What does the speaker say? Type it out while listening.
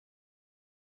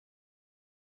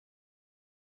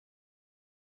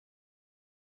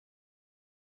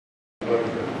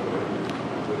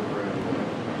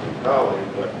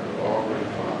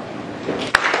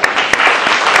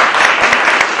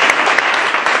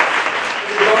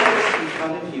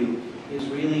is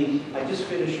really, I just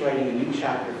finished writing a new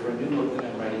chapter for a new book that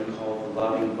I'm writing called The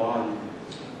Loving Bond.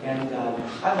 And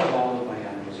I love all of my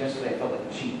animals. Yesterday I felt like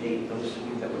a cheap date, those of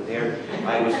you that were there.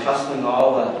 I was hustling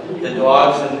all the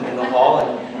dogs in the hall,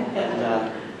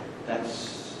 and that's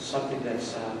something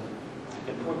that's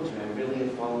important to me. I really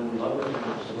have fallen in love with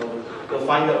animals. So you'll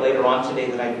find out later on today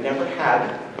that I've never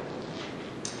had,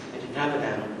 I didn't have an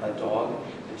animal, a dog,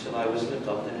 until I was an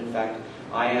adult. And in fact,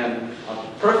 I am a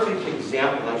perfect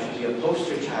example. I should be a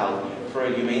poster child for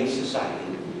a humane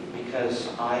society, because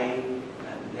I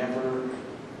never,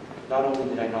 not only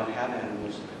did I not have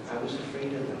animals, I was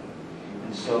afraid of them.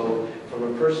 And so, from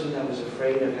a person that was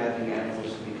afraid of having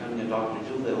animals to becoming a Dr.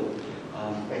 Dolittle,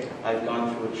 I've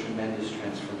gone through a tremendous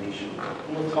transformation.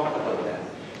 And we'll talk about that.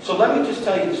 So let me just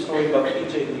tell you the story about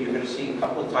PJ, who you're going to see a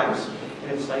couple of times.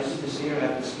 And it's nice to see her. I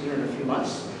haven't seen her in a few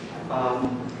months.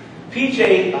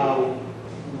 PJ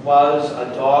was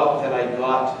a dog that I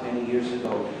got many years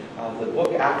ago. The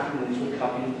book Afternoons with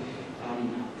Puppy,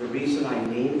 the reason I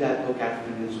named that book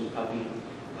Afternoons with Puppy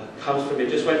comes from, it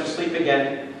just went to sleep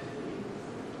again.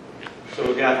 So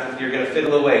you're going to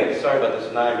fiddle away. Sorry about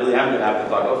this. Now I really am going to have to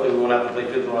talk. Hopefully we won't have to play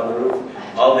fiddle on the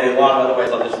roof all day long.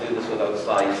 Otherwise I'll just do this without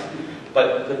slides.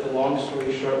 But the long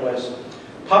story short was,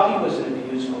 Puppy was an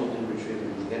abused golden retriever.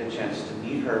 You get a chance to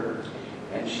meet her.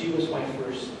 And she was my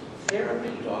first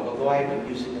therapy dog. Although I have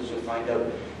been using, as you'll find out,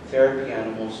 therapy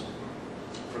animals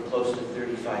for close to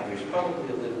 35 years.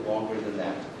 Probably a little longer than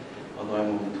that. Although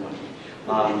I'm only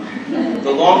 20.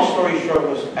 The long story short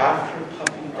was, after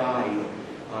Puppy died,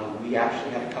 we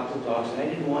actually had a couple of dogs, and I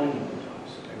didn't want any more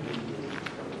dogs. I really didn't.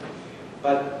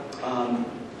 But, and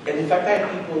in fact, I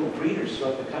had people, breeders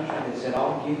throughout the country, that said,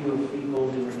 I'll give you a free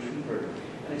golden retriever.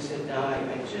 And I said, no,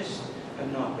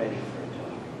 I'm not ready for a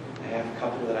dog. I have a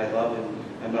couple that I love, and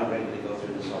I'm not ready to go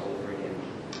through this all over again.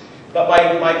 But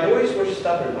my boys were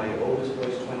stubborn. My oldest boy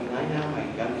is 29 now.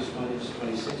 My youngest one is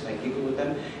 26. I giggle with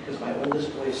them because my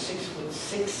oldest boy is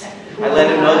 6'6". I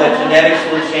let him know that genetics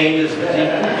will change his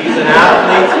physique. He's an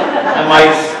athlete. And my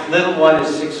little one is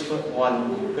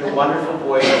 6'1". They're wonderful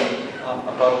boys.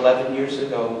 About 11 years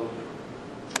ago,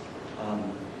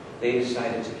 they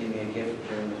decided to give me a gift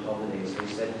during the holidays. They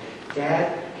said,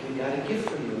 Dad, we got a gift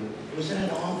for you. It was in an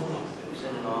envelope. It was in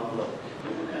an envelope.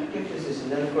 What kind of gift is this?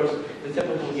 And then, of course, the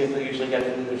typical gift they usually get,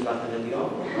 and there's nothing in the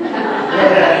envelope.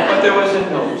 But there was a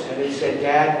note, and it said,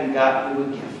 Dad, we got you a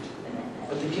gift.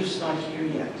 But the gift's not here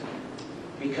yet.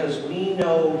 Because we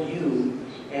know you,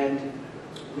 and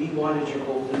we wanted your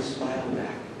golden smile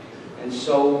back. And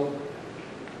so,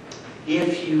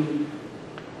 if you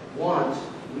want,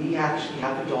 we actually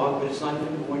have a dog, but it's not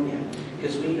even born yet.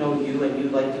 Because we know you, and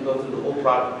you'd like to go through the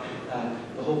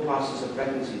whole process of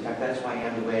pregnancy. In fact, that's why I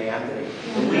am the way I am today.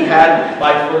 When we had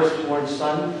my firstborn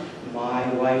son, my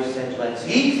wife said, let's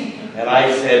eat. And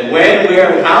I said, when,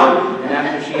 where, and how? And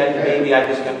after she had the baby, I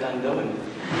just kept on going.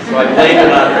 So I blamed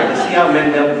it on her. You see how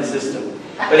men know the system.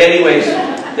 But anyways,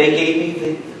 they gave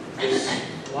me this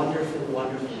wonderful,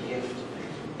 wonderful gift.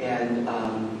 And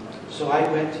so I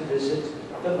went to visit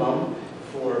the mom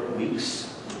for weeks.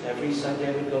 Every Sunday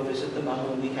I would go visit the mom,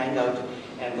 and we'd hang out.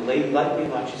 And the lady liked me a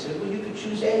lot. She said, well, you could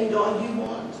choose any dog you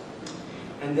want.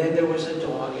 And then there was a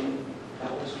dog, and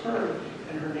that was her.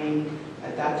 And her name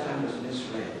at that time was Miss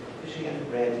Red. She had a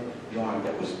red yarn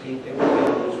that was pink, that was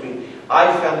yellow, that was green.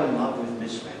 I fell in love with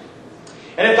Miss Red.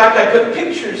 And in fact, I put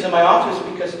pictures in my office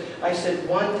because I said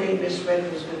one day Miss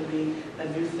Red was going to be a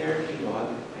new therapy dog.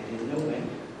 I didn't know when.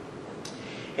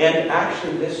 And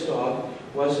actually, this dog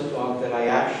was a dog that I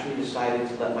actually decided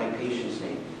to let my patients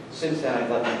name. Since then, I've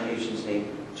let my patients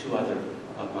name 2 other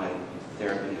of my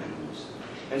therapy animals.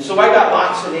 And so I got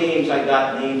lots of names. I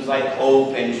got names like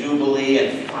Hope and Jubilee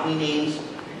and funny names.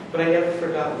 But I never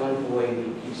forgot one boy.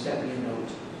 He sent me a note.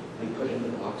 We put it in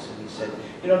the box, and he said,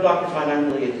 you know, Dr. Fine,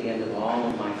 I'm really at the end of all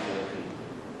of my therapy.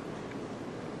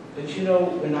 But you know,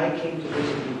 when I came to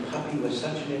visit you, Puppy was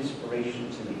such an inspiration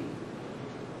to me.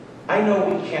 I know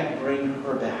we can't bring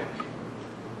her back.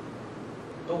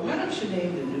 But why don't you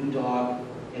name the new dog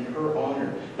in her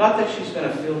honor? Not that she's going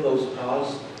to fill those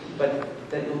paws, but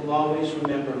that you'll always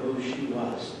remember who she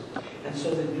was. And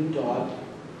so the new dog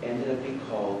ended up being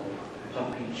called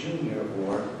Puppy Jr.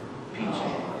 or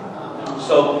PJ.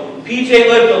 So PJ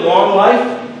lived a long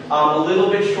life, a little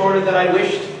bit shorter than I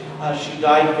wished. She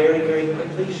died very, very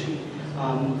quickly.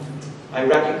 I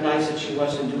recognized that she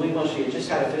wasn't doing well. She had just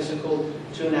had a physical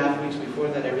 2.5 weeks before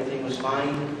that. Everything was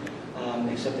fine,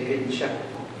 except they didn't check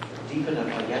deep enough,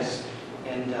 I guess.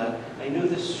 And I knew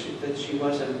that she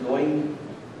wasn't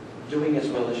doing as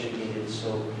well as she needed.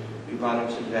 So we brought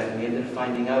her to the vet, and we ended up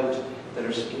finding out that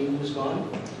her spleen was gone.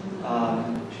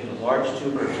 She had a large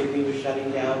tumor, her kidney was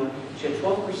shutting down. She had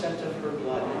 12% of her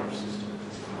blood in her system.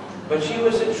 But she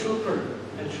was a trooper,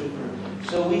 a trooper.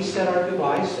 So we said our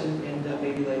goodbyes, and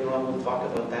maybe later on we'll talk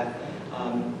about that.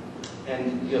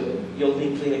 And you'll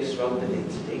need Kleenex throughout the day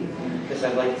today, because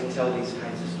I like to tell these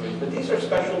kinds of stories. But these are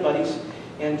special buddies,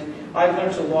 and I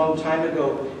learned a long time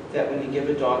ago that when you give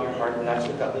a dog your heart, and that's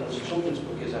what that little children's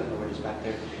book is, I don't know where it is back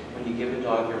there. When you give a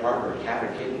dog your heart, or a cat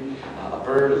or kitten, a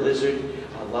bird, a lizard,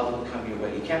 love will come your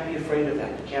way. You can't be afraid of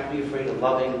that. You can't be afraid of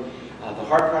loving. The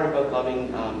hard part about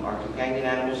loving our companion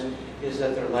animals is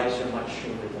that their lives are much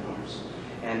shorter than ours.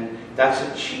 And that's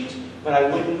a cheat, but I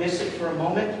wouldn't miss it for a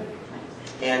moment.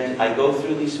 And I go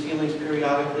through these feelings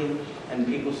periodically, and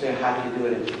people say, how do you do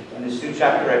it? In this new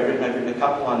chapter I've written a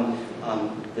couple on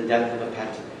the death of a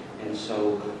pet. And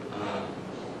so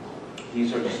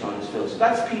these are just honest feelings. So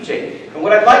that's PJ. And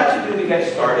what I'd like to do to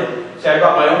get started, see, I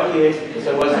got my own Kleenex because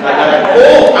I got a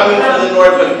cold coming from the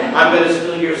north, but I'm going to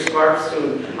spill your scarf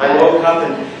soon. I woke up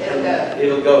and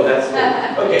it'll go. That's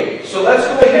good. Okay, so let's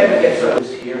go ahead and get started.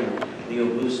 Here, and Leo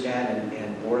Bustad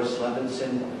and Boris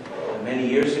Levinson, many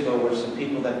years ago, were some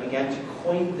people that began to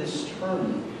coin this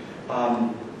term.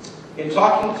 In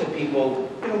talking to people,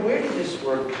 where did this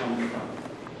word come from?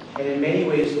 And in many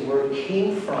ways, the word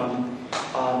came from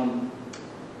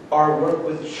our work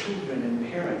with children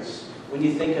and parents. When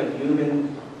you think of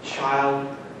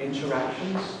human-child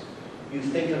interactions, you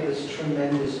think of this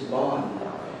tremendous bond,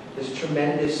 this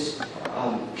tremendous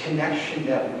connection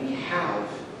that we have.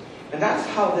 And that's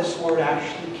how this word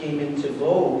actually came into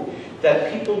vogue,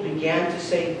 that people began to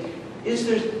say, is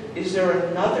there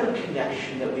another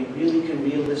connection that we really can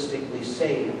realistically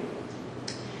say?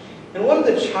 And one of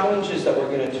the challenges that we're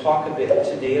going to talk a bit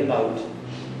today about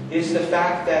is the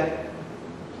fact that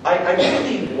I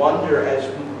really wonder, as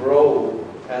we grow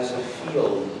as a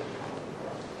field,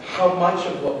 how much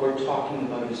of what we're talking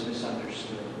about is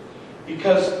misunderstood.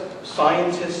 Because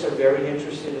scientists are very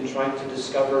interested in trying to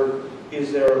discover,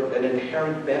 is there an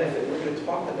inherent benefit? We're going to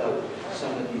talk about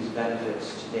some of these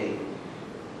benefits today.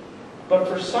 But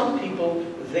for some people,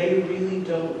 they really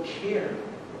don't care.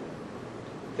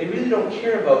 They really don't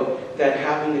care about that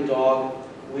having a dog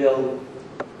will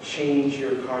change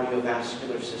your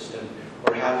cardiovascular system,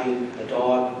 or having a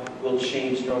dog will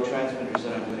change neurotransmitters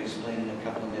that I'm going to explain in a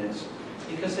couple of minutes.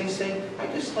 Because they say, I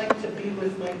just like to be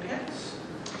with my pets.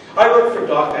 I work for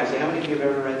Dog Fancy. How many of you have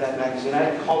ever read that magazine? I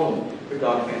had a column for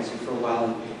Dog Fancy for a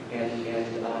while, and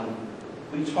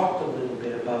we talked a little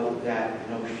bit about that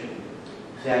notion,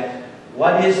 that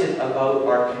what is it about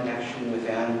our connection with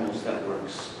animals that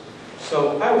works?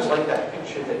 So I always like that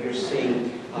picture that you're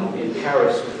seeing in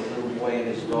Paris with a little boy and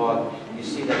his dog. You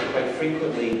see that quite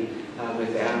frequently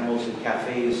with animals in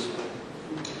cafes.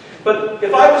 But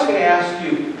if I was going to ask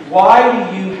you, why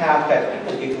do you have pets?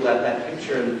 People giggle at that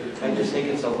picture, and I just think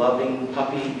it's a loving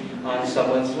puppy on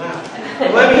someone's lap.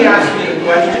 But let me ask you the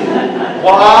question,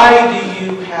 why do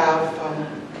you have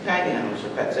companion animals or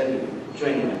pets? Anyway,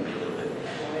 join in with me a little bit.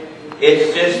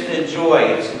 It's just a joy.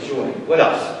 It's a joy. What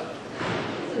else?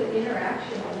 It's the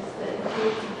interaction. It's the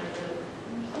intuition.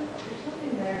 There's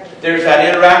something there. There's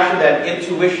that interaction, that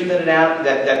intuition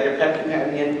that your pet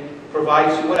companion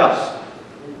provides you. What else?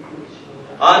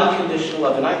 Unconditional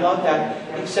love. And I love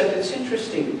that, except it's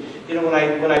interesting. When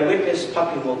I witness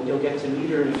Puppy, you'll get to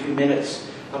meet her in a few minutes.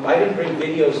 I didn't bring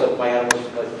videos of my animals,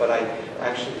 but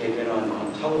they've been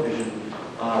on television.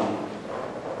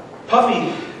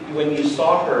 Puffy, when you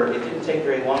saw her, it didn't take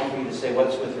very long for you to say,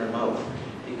 what's with her mouth?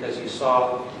 Because you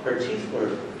saw her teeth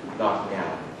were knocked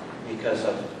down because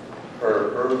of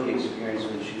her early experience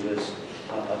when she was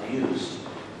abused.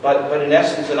 But in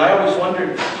essence, and I always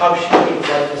wondered how she gave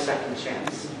life a second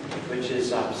chance, which is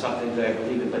something that I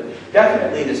believe in. But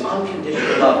definitely this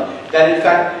unconditional love, that in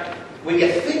fact, when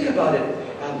you think about it,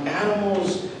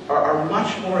 animals are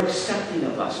much more accepting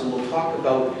of us, and we'll talk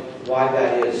about why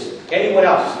that is. Anyone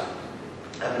else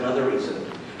have another reason?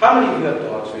 How many of you have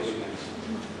dogs? Raise your hands.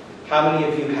 How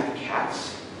many of you have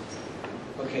cats?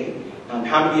 Okay.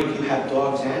 How many of you have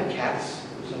dogs and cats?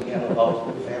 So we have a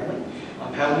multiple family.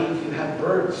 How many of you have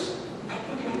birds?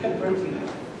 Okay, what kind of birds do you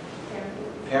have?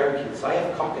 Parakeets. I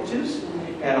have cockatoos,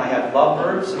 and I have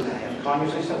lovebirds, and I have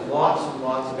conures. I used to have lots and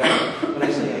lots of animals. When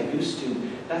I say I used to,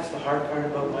 that's the hard part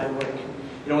about my work.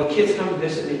 When kids come to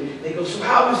visit me, they go, so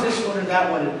how is this one or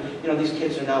that one? And, these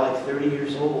kids are now like 30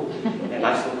 years old, and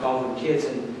I still call them kids,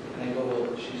 and I go,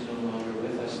 well, she's no longer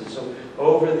with us. And so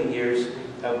over the years,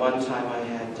 at one time I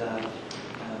had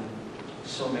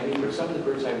so many birds. Some of the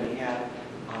birds I rehab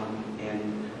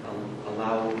and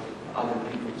allow other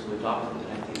people to adopt them,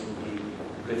 and I think would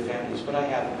be a good families. But I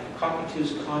have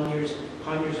cockatoos, conures.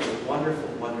 Conures are wonderful,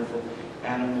 wonderful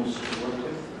animals to work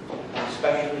with,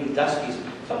 especially duskies.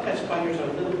 Sometimes conures are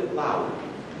a little bit loud,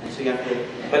 and so you have to,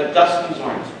 but duskies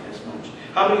aren't as much.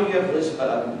 How many of you have reptiles?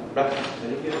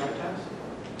 Many of you have reptiles?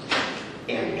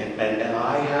 And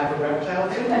I have a reptile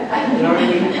too. You know what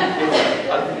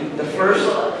I mean? The first,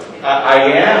 I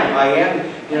am.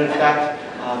 You know, in fact,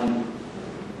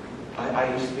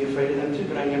 I used to be afraid of them too,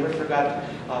 but I never forgot.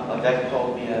 A vet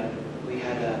called me. We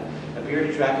had a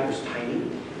bearded dragon, was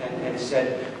tiny, and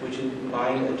said, "Would you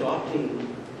mind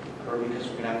adopting her because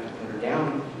we're going to have to put her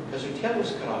down because her tail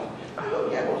was cut off?" Oh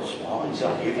yeah, well, small. He said,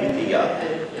 I'll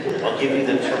give you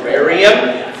the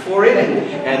terrarium for it,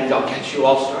 and I'll get you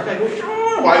all started. I go,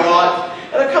 sure, why not?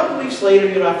 And a couple weeks later,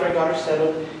 you know, after I got her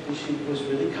settled, and she was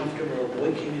really comfortable, a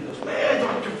boy came in and goes, "Man,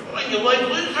 Dr. Fine, you like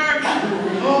lizards?"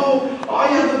 "Oh, I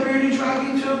have a bearded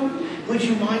dragon too. Would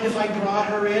you mind if I brought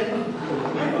her in?"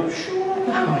 I go, "Sure,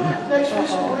 why not? Next week,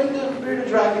 we'll bring the bearded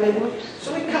dragon in."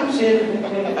 So he comes in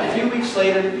a few weeks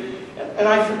later. And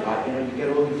I forgot, you know, you get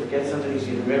old, you forget some things,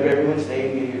 you remember everyone's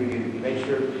name, you make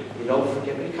sure you don't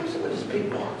forget, but he comes in with this big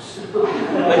box.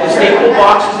 Like the staple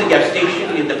boxes that you have stationed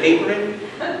to get the paper in.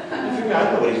 I figured, I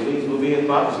don't know what he's doing, he's moving in the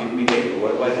box, he's giving me paper,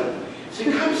 what do I know? So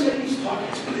he comes in and he's talking,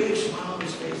 it's a big smile on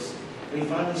his face, and he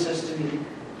finally says to me,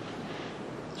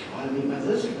 "Do you want to meet my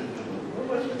lizard?" And I go,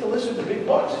 "What's with the lizard, the big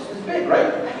box? It's big,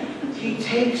 right?" He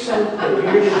takes out the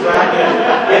bearded dragon.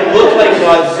 It looked like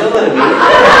Godzilla to me.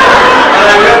 And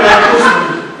I went like this,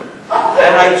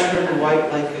 and I turned white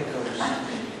like a ghost.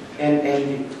 And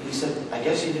he said, "I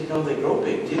guess you didn't know they grow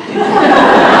big, did you?"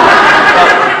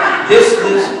 This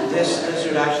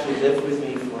lizard actually lived with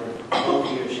me for 12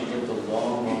 years. She lived a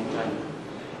long, long time.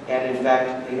 And in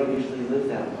fact, they don't usually live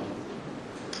that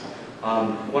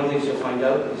long. One of the things you'll find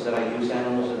out is that I use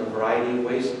animals in a variety of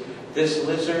ways. This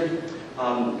lizard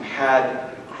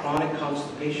had chronic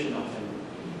constipation often.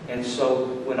 And so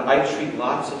when I treat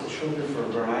lots of children for a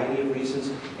variety of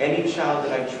reasons, any child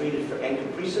that I treated for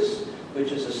encopresis,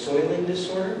 which is a soiling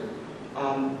disorder,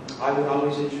 I would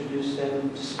always introduce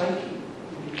them to spiky.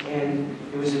 And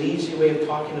it was an easy way of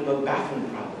talking about bathroom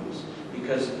problems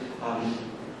because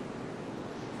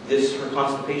her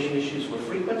constipation issues were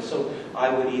frequent, so I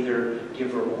would either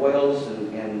give her oils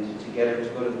and to get her to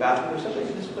go to the bathroom, or sometimes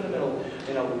you just put them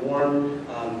in a warm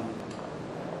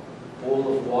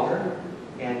bowl of water,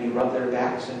 and you rub their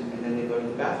backs, and then they go to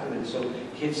the bathroom. And so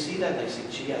kids see that, they say,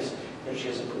 "Gee, yes, she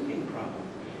has a pooping problem."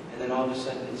 And then all of a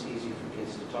sudden it's easy for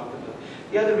kids to talk about.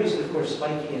 The other reason, of course,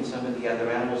 spiky and some of the other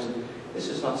animals, and this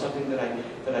is not something that I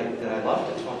love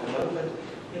to talk about, but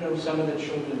you know, some of the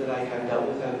children that I have dealt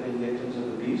with have been victims of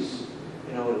abuse.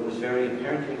 You know, it was very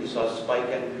apparent when you saw Spike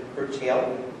at her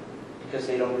tail, because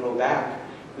they don't grow back.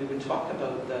 We would talk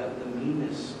about the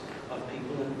meanness of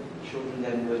people, and children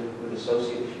then would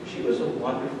associate. She was a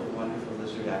wonderful, wonderful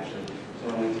lizard, actually.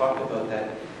 So when we talk about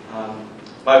that,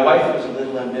 my wife was a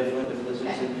little ambivalent with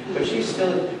lizards, but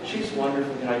she's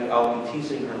wonderful. You know, I'll be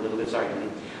teasing her a little bit, sorry,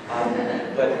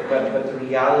 but the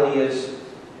reality is,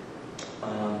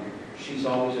 she's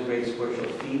always a great sport. She'll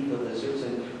feed the lizards,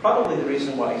 and probably the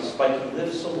reason why Spiky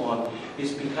lives so long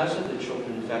is because of the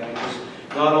children. In fact, because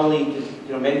not only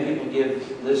many people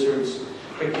give lizards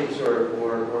crickets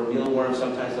or mealworms.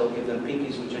 Sometimes they'll give them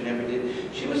pinkies, which I never did.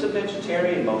 She was a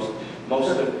vegetarian most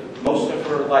of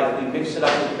her life. We mixed it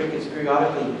up with crickets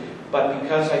periodically, but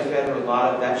because I fed her a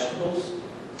lot of vegetables,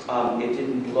 it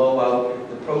didn't blow out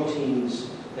the proteins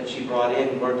that she brought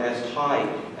in weren't as high,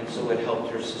 and so it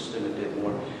helped her system a bit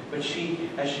more. But as she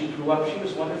grew up, she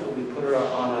was wonderful. We put her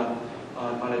on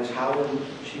a towel, and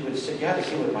she would sit. You had to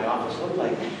see what my office looked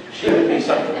like. She would be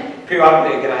something.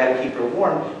 Periodically, again, I had to keep her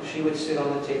warm. She would sit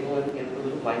on the table in a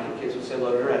little blanket. Kids would say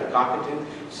hello to her. I had a cockatoo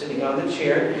sitting on the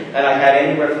chair, and I had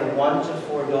anywhere from 1 to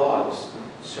 4 dogs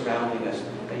surrounding us.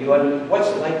 And you wonder, what's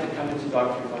it like to come into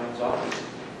Dr. Fine's office?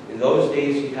 In those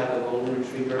days, you'd have a golden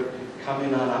retriever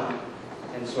coming on up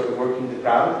and sort of working the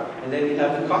crowd, and then you'd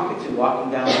have the cockatoo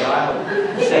walking down the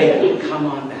aisle saying, "Come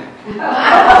on back."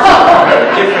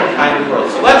 A different kind of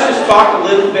world. So let's just talk a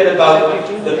little bit about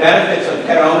the benefits of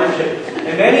pet ownership.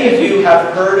 And many of you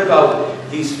have heard about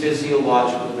these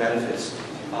physiological benefits.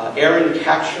 Aaron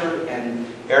Katcher and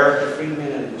Erica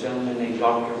Friedman and a gentleman named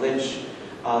Dr. Lynch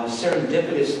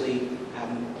serendipitously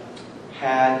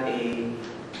had a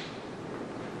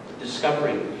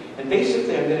discovery. And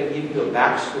basically, I'm going to give you a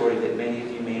backstory that many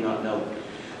of you may not know.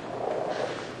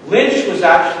 Lynch was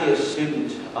actually a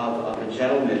student of a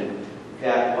gentleman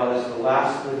that was the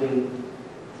last living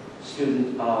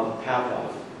student of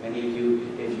Pavlov. Many of you,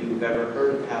 if you've ever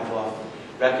heard of Pavlov,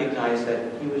 recognize that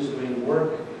he was doing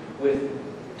work with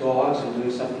dogs and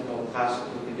doing something called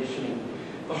classical conditioning.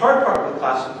 The hard part with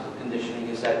classical conditioning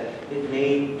is that it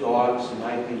made dogs, in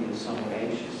my opinion, somewhat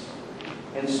anxious.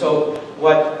 And so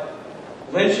what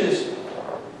Lynch's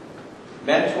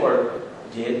mentor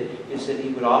did is that he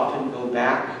would often go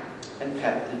back and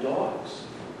pet the dogs,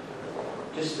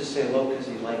 just to say hello because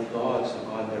he liked dogs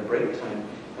on their break time.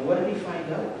 And what did he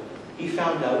find out? He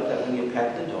found out that when you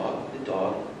pet the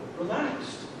dog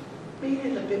relaxed, made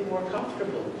it a bit more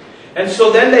comfortable. And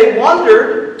so then they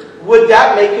wondered, would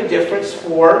that make a difference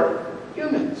for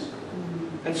humans?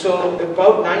 And so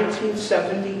about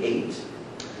 1978,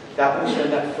 that was when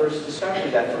that first discovery,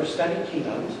 that first study came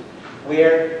out,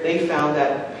 where they found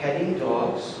that petting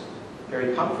dogs,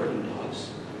 very comforting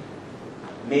dogs,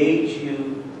 made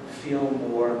you feel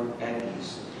more at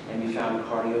ease. And we found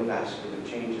cardiovascular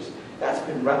changes. That's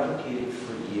been replicated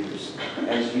for years,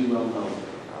 as you well know.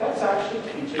 That's actually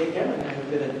PJ again. I'm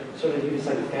going to sort of use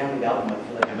like a family album. I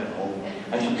feel like I'm at home.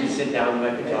 I should just sit down in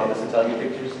my pajamas and tell you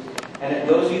pictures. And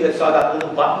those of you that saw that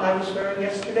little button I was wearing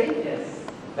yesterday, Yes.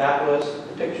 that was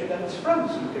the picture that it's from.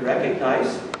 So you can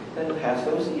recognize that it has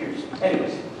those ears.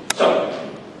 Anyways, so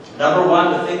number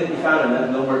one, the thing that we found,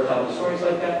 and no more telling stories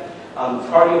like that,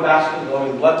 cardiovascular,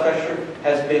 lowering blood pressure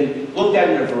has been looked at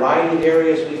in a variety of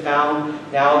areas. We found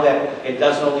now that it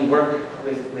doesn't only work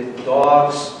with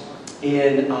dogs,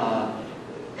 in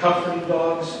comforting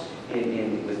dogs,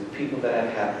 with people that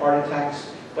have had heart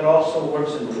attacks, but also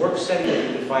works in the work setting.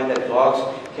 You can find that dogs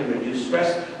can reduce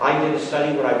stress. I did a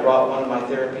study where I brought one of my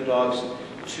therapy dogs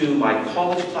to my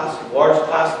college class, large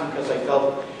class, because I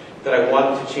felt that I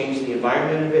wanted to change the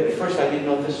environment a bit. At first I didn't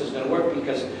know if this was going to work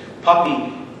because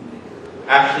Puppy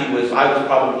actually I was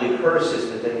probably her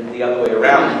assistant and the other way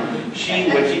around. When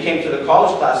she came to the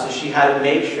college classes, she had to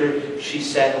make sure she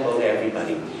said hello to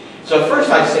everybody. So at first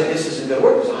I said, this isn't going to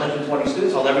work. There's 120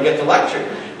 students. I'll never get to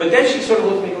lecture. But then she sort of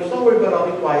looked at me and goes, don't worry about it.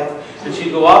 I'll be quiet. And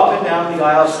she'd go up and down the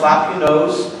aisle, slap your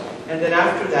nose. And then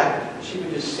after that, she would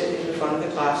just sit in the front of the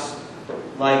class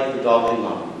like the dog in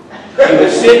mom. She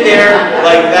would sit there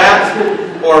like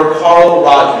that, or Carl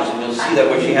Rogers. And you'll see that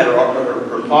where she had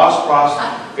her paws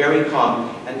crossed, very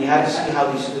calm. And you had to see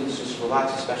how these students just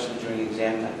relax, especially during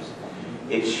exam times.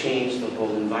 It changed the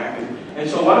whole environment. And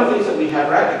so one of the things that we have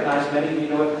recognized, many of you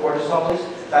know what cortisol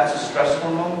is, that's a stress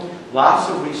hormone. Lots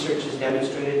of research has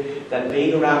demonstrated that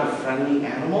being around a friendly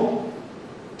animal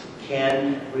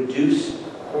can reduce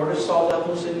cortisol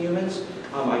levels in humans.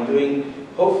 I'm doing,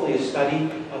 hopefully, a study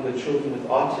with children with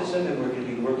autism, and we're going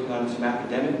to be working on some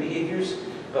academic behaviors.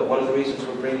 But one of the reasons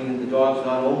we're bringing in the dogs,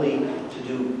 not only to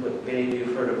do what many of you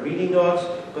have heard of breeding dogs,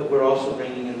 but we're also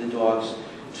bringing in the dogs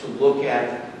to look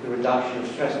at the reduction of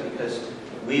stress, because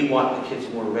we want the kids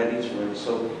more ready to learn.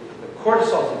 So the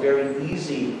cortisol is a very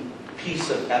easy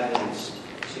piece of evidence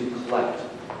to collect.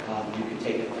 You can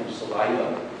take it from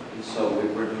saliva, and so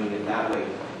we're doing it that way.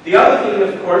 The other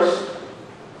thing, of course,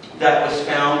 that was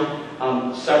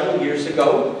found several years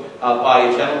ago by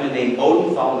a gentleman named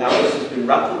Odenthal, now this has been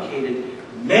replicated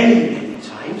many, many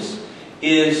times,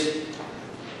 is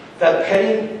that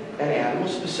petting an animal,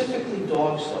 specifically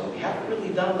dogs though, we haven't really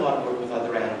done a lot of work with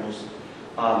other animals,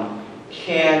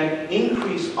 can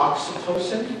increase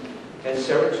oxytocin and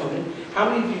serotonin. How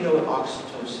many of you know what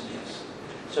oxytocin is?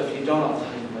 So if you don't, I'll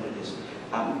tell you what it is.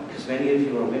 Because many of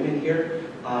you are women here.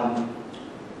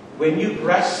 When you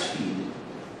breastfeed,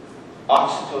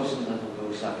 oxytocin level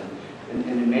goes up. And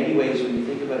in many ways, when you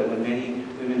think about it, when many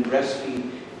women breastfeed,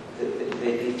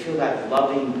 they feel that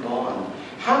loving bond.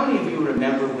 How many of you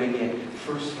remember when you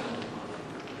first fell in love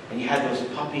and you had those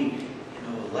puppy,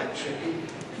 electric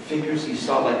figures you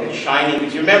saw like a shining?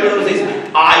 Do you remember those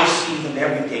days? I see them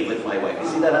every day with my wife. You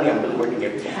see that, honey? I'm really working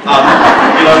here.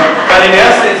 But in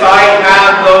essence, I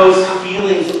have those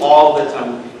feelings all the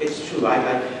time. It's true. I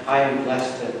am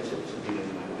blessed to be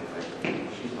with my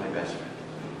wife. She's my best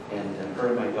friend, and her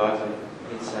and my dogs.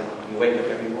 It's like you wake up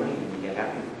every morning and you get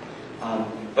happy.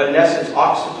 But in essence,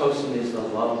 oxytocin is the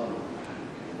love hormone.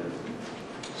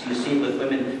 So you see with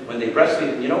women, when they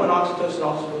breastfeed, you know when oxytocin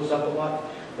also goes up a lot?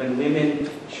 When women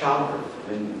childbirth,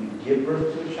 when you give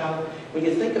birth to a child. When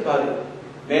you think about it,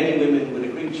 many women would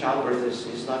agree childbirth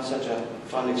is not such a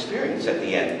fun experience at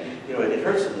the end. It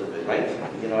hurts a little bit, right?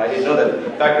 I didn't know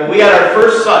that. In fact, when we had our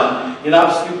first son,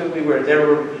 how stupid we were.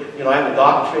 I have a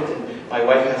doctorate, and my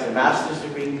wife has a master's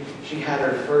degree. She had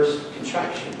her first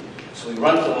contraction. So we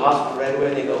run to the hospital right away,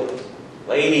 and they go,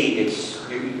 lady,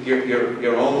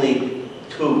 you're only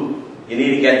 2. You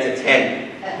need to get to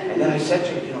 10. And then I said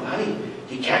to her, honey,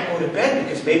 you can't go to bed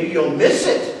because maybe you'll miss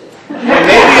it. And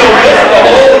maybe you'll miss the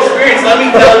whole experience. Let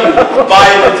me tell you, by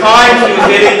the time she was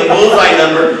hitting the bullseye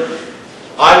number,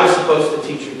 I was supposed to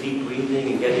teach her deep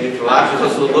breathing and getting lashes,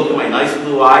 this little look at my nice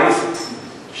blue eyes.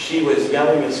 She was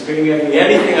yelling and screaming at me.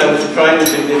 Anything I was trying to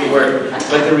do didn't work.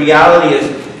 But the reality is,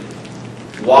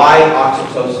 why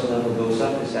oxytocin level goes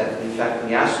up is that, in fact,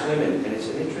 when you ask women, and it's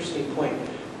an interesting point,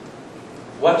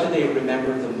 what do they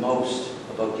remember the most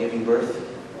about giving birth?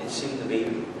 It's seeing the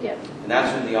baby. Yeah. And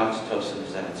that's when the oxytocin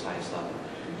is at its highest level.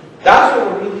 That's what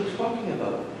we're really talking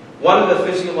about. One of the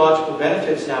physiological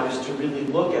benefits now is to really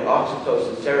look at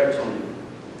oxytocin, serotonin,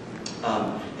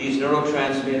 these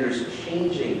neurotransmitters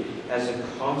changing as a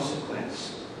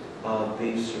consequence of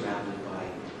being surrounded by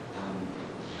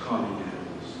calming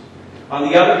animals. On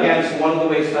the other hand, so one of the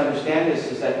ways to understand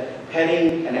this is that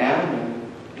petting an animal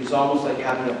is almost like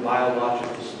having a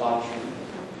biological spa treatment.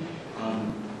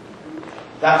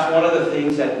 That's one of the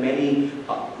things that many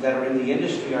that are in the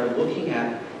industry are looking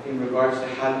at in regards to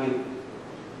how do you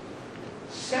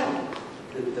sell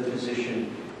the position,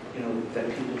 that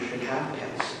people should have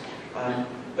pets.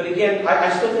 But again, I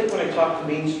still think when I talk to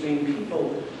mainstream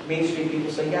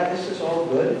people say, yeah, this is all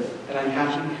good, and I'm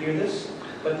happy to hear this.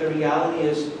 But the reality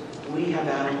is, we have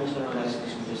animals in our lives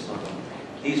because we just love them.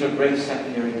 These are great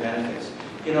secondary benefits.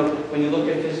 When you look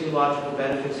at physiological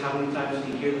benefits, how many times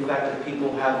do you hear the fact that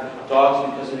people have dogs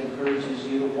because it encourages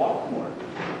you to walk more?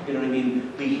 You know what I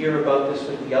mean? We hear about this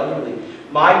with the elderly.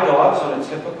 My dogs on a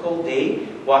typical day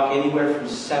walk anywhere from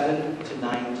 7 to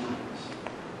 9 times.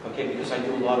 Okay, because I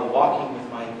do a lot of walking with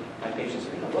my patients.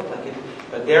 They don't look like it.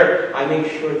 But I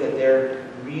make sure that they're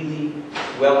really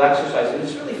well exercised. And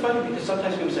it's really funny because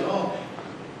sometimes people say, oh,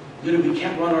 we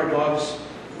can't run our dogs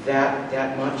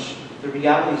that much. The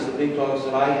reality is the big dogs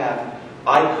that I have,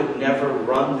 I could never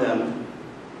run them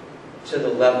to the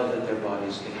level that their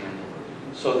bodies can handle.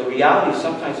 So the reality is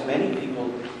sometimes many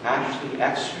people actually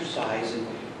exercise, and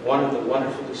one of the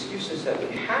wonderful excuses that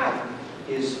we have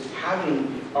is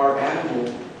having our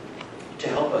animal to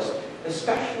help us,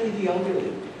 especially the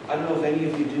elderly. I don't know if any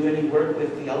of you do any work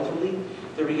with the elderly.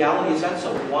 The reality is that's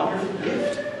a wonderful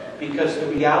gift, because the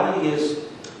reality is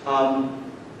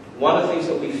one of the things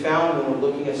that we found when we're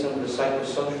looking at some of the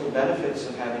psychosocial benefits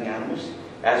of having animals,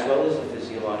 as well as the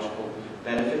physiological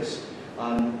benefits,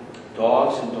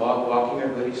 dogs and dog walking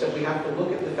are good, except we have to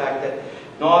look at the fact that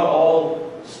not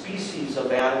all species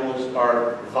of animals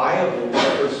are viable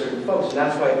for certain folks. And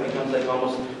that's why it becomes like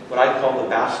almost what I call the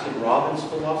Baskin-Robbins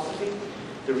philosophy.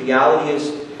 The reality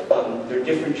is there are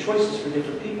different choices for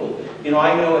different people.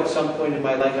 I know at some point in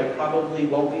my life I probably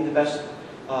won't be the best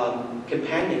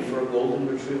companion for a golden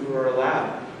retriever or a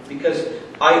lab, because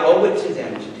I owe it to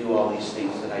them to do all these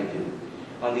things that I do.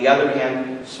 On the other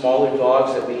hand, smaller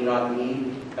dogs that may not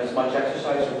need as much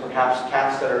exercise, or perhaps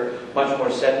cats that are much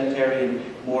more sedentary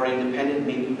and more independent,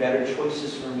 may be better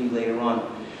choices for me later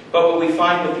on. But what we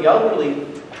find with the elderly,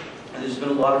 and there's been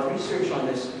a lot of research on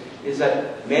this, is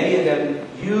that many of them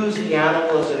use the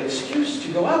animal as an excuse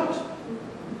to go out.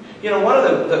 One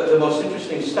of the most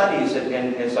interesting studies,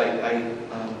 and as I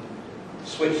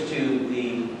switch to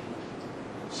the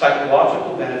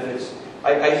psychological benefits,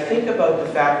 I think about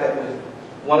the fact that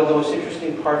one of the most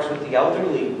interesting parts with the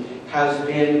elderly has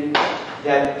been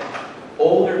that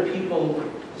older people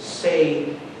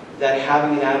say that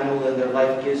having an animal in their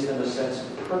life gives them a sense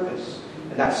of purpose.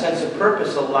 And that sense of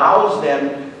purpose allows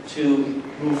them to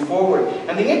move forward.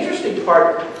 And the interesting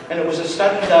part, and it was a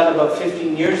study done about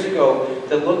 15 years ago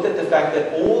that looked at the fact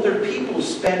that older people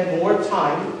spend more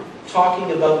time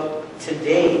talking about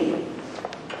today,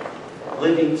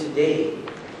 living today,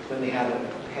 when they have a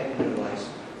pet in their lives,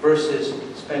 versus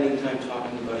spending time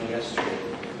talking about yesterday.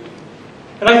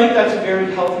 And I think that's a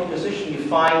very healthy position. You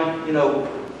find,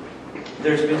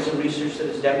 there's been some research that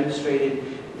has demonstrated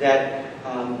that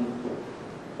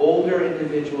older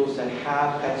individuals that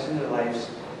have pets in their lives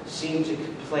seem to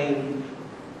complain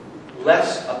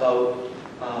less about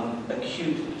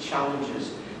acute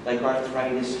challenges like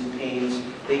arthritis and pains.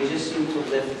 They just seem to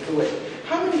live through it.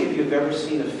 How many of you have ever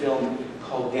seen a film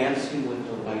called Dancing with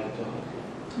the White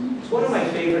Dog? It's one of my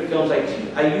favorite films.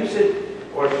 I use it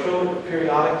or show it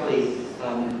periodically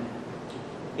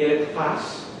in a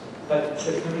class. But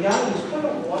the reality is quite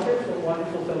a wonderful,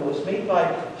 wonderful film. It was made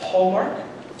by Hallmark.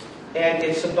 And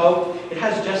it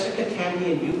has Jessica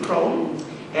Tandy and Hugh Crone.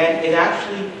 And it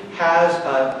actually has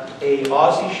a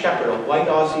Aussie Shepherd, a white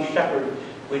Aussie Shepherd,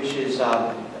 which is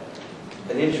an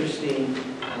interesting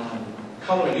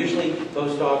color. Usually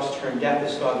those dogs turn deaf.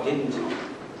 This dog didn't.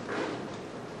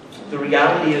 The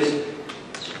reality is,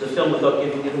 the film, without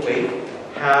giving it away,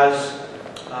 has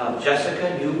Jessica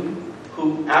and Hugh,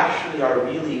 who actually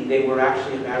they were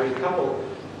actually a married couple.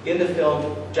 In the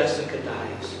film, Jessica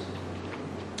dies.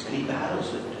 And he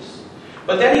battles with this.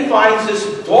 But then he finds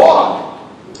this dog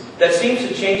that seems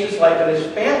to change his life, and his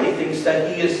family thinks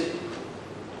that he is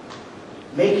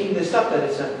making this up, that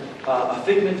it's a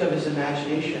figment of his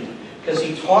imagination, because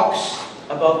he talks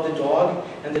about the dog,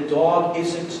 and the dog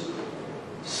isn't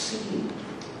seen.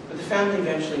 But the family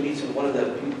eventually meets him. One of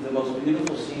the most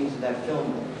beautiful scenes in that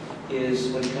film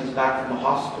is when he comes back from the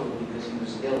hospital because he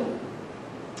was ill.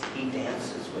 He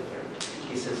dances with her.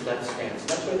 He says, "Let's dance."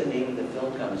 That's where the name of the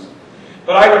film comes.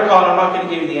 But I recall, and I'm not going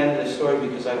to give you the end of the story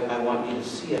because I want you to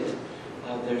see it.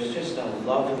 There's just a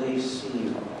lovely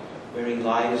scene where he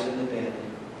lies in the bed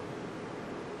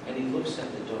and he looks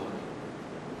at the dog.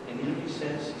 And you know what he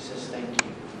says? He says, "Thank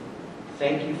you.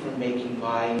 Thank you for making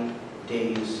my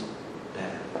days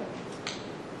better."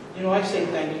 You know, I say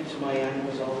thank you to my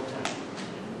animals all the time.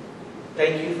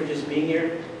 Thank you for just being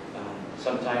here.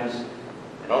 Sometimes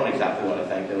I don't exactly want to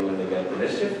thank them when they get the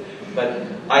mischief, but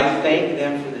I thank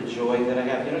them for the joy that I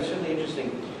have. You know, it's really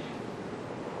interesting.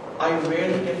 I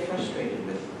rarely get frustrated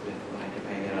with my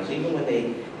companion animals, even when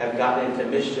they have gotten into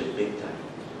mischief big time.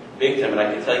 Big time, and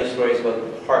I can tell you stories about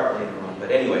the heart later on.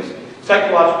 But anyways,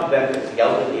 psychological benefits of the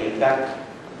elderly. In fact,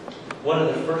 one of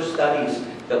the first studies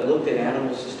that looked at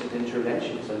animal-assisted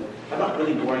interventions, and I'm not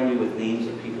really boring you with names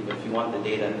of people, but if you want the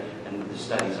data and the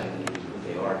studies, I can give you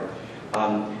who they are,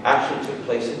 actually took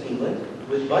place in England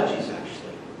with budgies,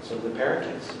 actually, so the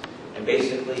parakeets. And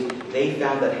basically, they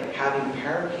found that having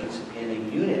parakeets in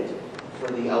a unit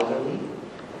for the elderly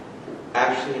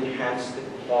actually enhanced the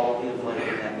quality of life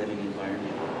in that living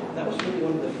environment. And that was really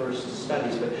one of the first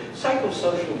studies. But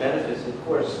psychosocial benefits, of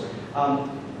course,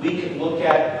 we could look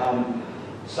at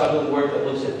some of the work that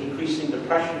looks at decreasing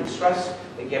depression and stress.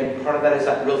 Again, part of that is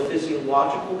that real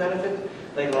physiological benefit.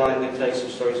 Later on, I'm going to tell you some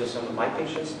stories of some of my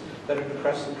patients that are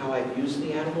depressed and how I've used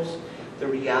the animals. The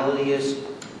reality is,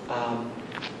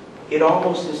 it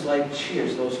almost is like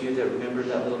Cheers. Those of you that remember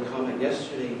that little comment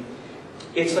yesterday,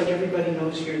 it's like everybody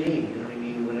knows your name. You know what I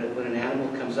mean? When an animal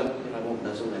comes up, you know, I won't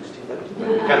nuzzle next to you. That's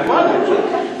kind of fun,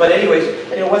 actually. But anyways,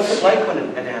 you know, what's it like when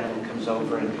an animal comes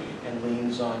over and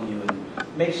leans on you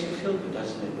and makes you feel good,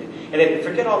 doesn't it? And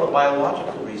forget all the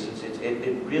biological reasons.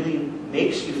 It really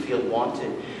makes you feel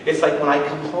wanted. It's like when I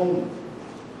come home.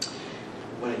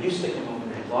 When I used to come home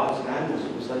and had lots of animals,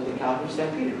 it was like the Calgary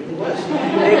Stampede. It really was.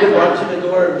 They would run to the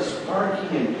door and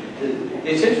sparking. And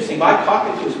it's interesting. My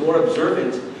cockatoo is more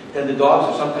observant than the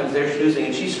dogs are. Sometimes they're snoozing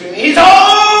and she's screaming, "He's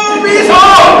home! He's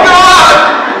home!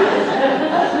 God!"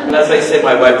 And as I say,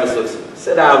 my wife just looks,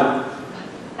 "Sit down.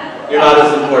 You're not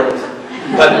as important."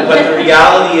 But the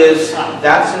reality is,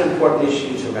 that's an important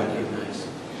issue to recognize.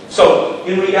 So,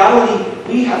 in reality,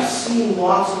 we have seen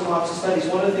lots and lots of studies.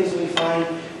 One of the things that we find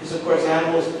is, of course,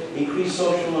 animals increase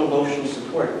social and emotional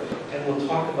support. And we'll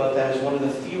talk about that as one of the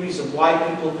theories of why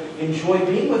people enjoy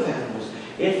being with animals.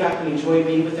 In fact, we enjoy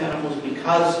being with animals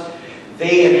because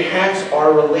they enhance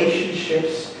our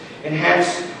relationships,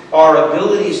 enhance our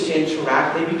abilities to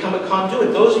interact. They become a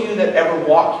conduit. Those of you that ever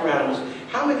walk your animals,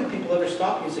 how many people ever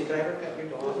stop you and say, "Can I ever pet your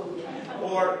dog?"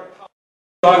 Or,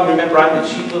 "Dog, remember, I'm the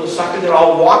cheap little sucker that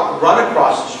I'll run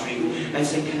across the street and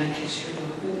say, 'Can I kiss your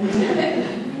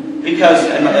dog?'" Because,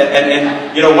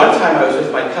 and you know, one time I was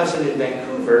with my cousin in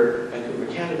Vancouver,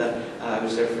 Canada. I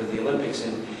was there for the Olympics,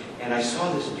 and I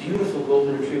saw this beautiful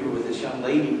golden retriever with this young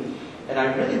lady, and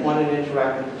I really wanted to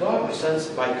interact with the dog.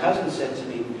 My cousin said to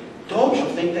me, "Don't you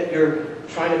think that you're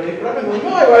trying to pick her up?" I'm going,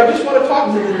 "No, I just want to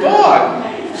talk to the dog."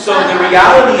 So the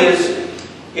reality is,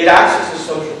 it acts as a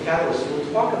social catalyst.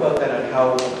 We'll talk about that and how,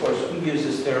 of course, we use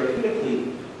this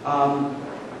therapeutically.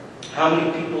 How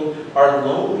many people are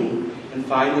lonely and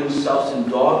find themselves in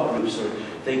dog groups, or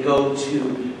they go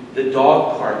to the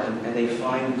dog park and they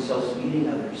find themselves meeting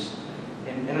others.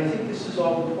 And I think this is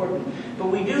all important. But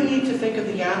we do need to think of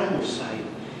the animal side,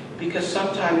 because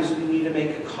sometimes we need to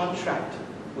make a contract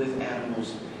with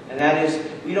animals. And that is,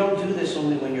 we don't do this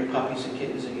only when you're puppies and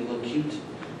kittens and you look cute.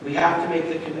 We have to make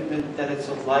the commitment that it's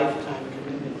a lifetime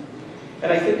commitment.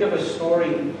 And I think of a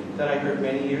story that I heard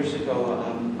many years ago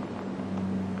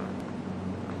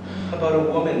about a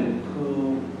woman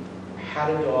who had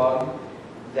a dog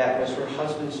that was her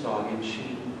husband's dog, and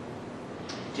she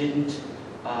didn't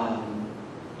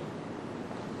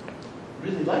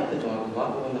really like the dog a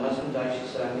lot. But when the husband died, she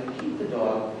said, "I'm going to keep the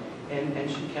dog," and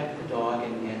she kept the dog,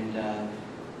 and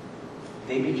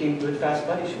they became good, fast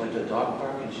buddies. She went to a dog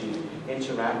park and she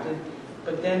interacted,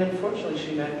 but then unfortunately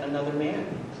she met another man,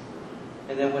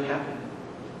 and then what happened?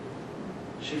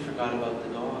 She forgot about the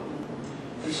dog.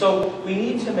 And so we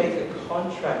need to make a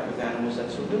contract with animals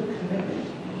that's a real commitment.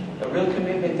 A real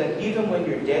commitment that even when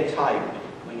you're dead tired,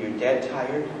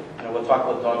 and we'll talk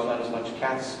about dogs, not as much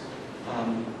cats,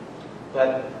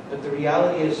 but the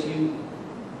reality is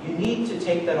you need to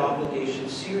take that obligation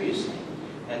seriously.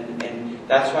 And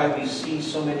that's why we see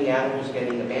so many animals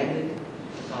getting abandoned,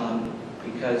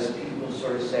 because people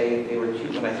sort of say they were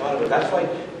cute when I thought of it. That's why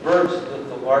birds,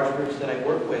 the large birds that I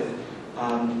work with,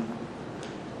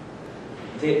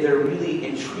 they're really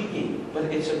intriguing, but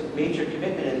it's a major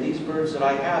commitment. And these birds that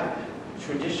I have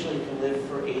traditionally can live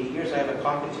for 80 years. I have a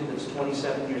cockatoo that's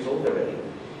 27 years old already,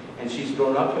 and she's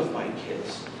grown up with my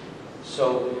kids.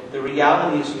 So the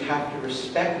reality is you have to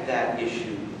respect that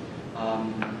issue.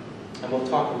 And we'll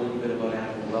talk a little bit about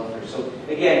animal welfare. So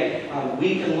again,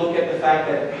 we can look at the fact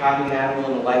that having an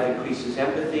animal in a life increases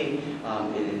empathy,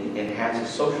 it enhances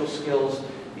social skills.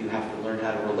 You have to learn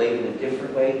how to relate in a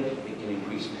different way. It can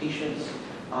increase patience.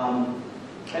 And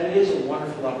it is a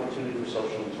wonderful opportunity for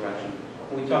social interaction.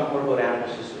 When we talk more about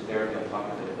animal-assisted therapy, I'll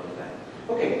talk a bit about that.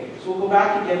 Okay, so we'll go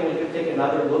back again. We're going to take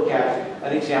another look at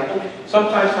an example.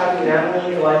 Sometimes having an animal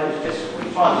in your life is just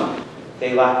fun.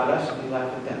 They laugh at us, and we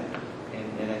laugh at them.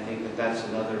 And I think that that's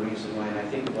another reason why. And I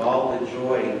think of all the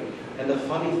joy and the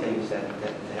funny things that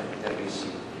we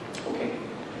see. Okay.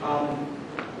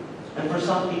 And for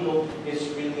some people, it's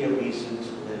really a reason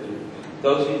to live.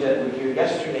 Those of you that were here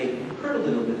yesterday heard a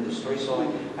little bit of the story, so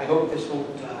I hope this won't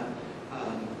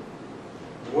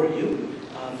bore you.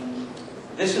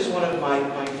 This is one of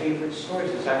my favorite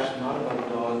stories. It's actually not about a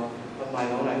dog of my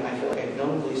own. I feel like I've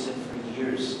known Gleason for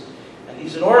years. And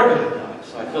he's an Oregon dog,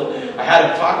 so I feel I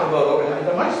had to talk about Oregon.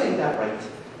 Am I saying that right?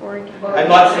 Oregon. I'm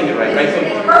not saying it right, right?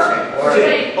 It's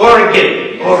perfect.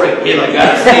 Oregon. I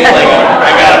gotta say,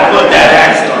 I gotta put that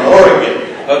accent on Oregon.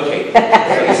 Okay.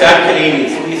 So I'm Canadian,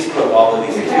 so we screw all of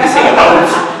these things. We sing about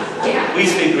we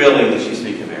speak real English, you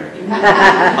speak American.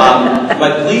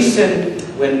 But Gleason,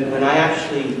 when I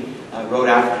actually wrote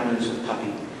Afternoons with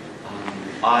Puppy,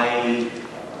 I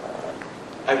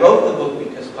wrote the book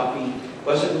because Puppy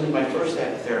wasn't really my first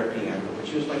therapy animal, but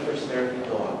she was my first therapy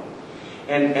dog.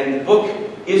 And the book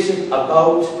isn't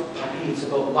about Puppy, it's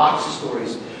about lots of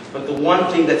stories. But the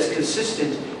one thing that's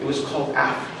consistent, it was called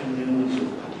Afternoons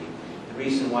with Puppy. The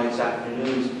reason why it's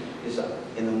afternoons is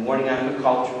in the morning I'm a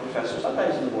culture professor,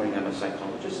 sometimes in the morning I'm a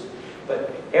psychologist,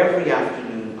 but every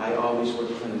afternoon I always work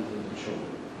clinically with children.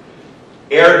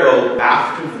 Ergo,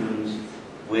 afternoons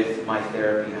with my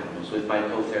therapy animals, with my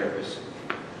co-therapists.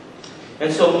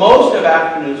 And so most of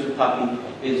Afternoons with Puppy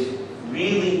is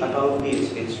really about me.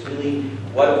 It's really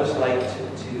what it was like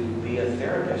to be a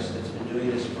therapist that's been doing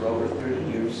this for over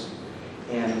 30 years.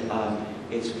 And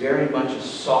it's very much a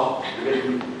soft,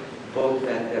 written book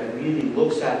that really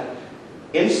looks at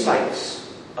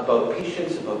insights about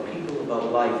patients, about people,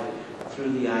 about life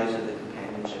through the eyes of the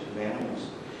companionship of animals.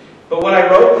 But when I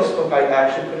wrote this book, I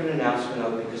actually put an announcement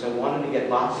out because I wanted to get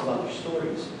lots of other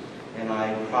stories. And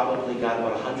I probably got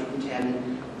about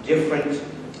 110 different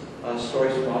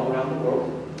stories from all around the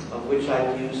world, of which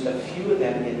I've used a few of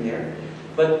them in there.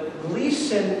 But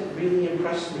Gleason really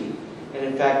impressed me. And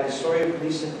in fact, the story of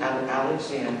Gleason and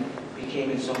Alexandre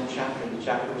became its own chapter. The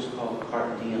chapter was called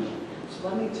Carpe Diem. So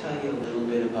let me tell you a little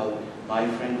bit about my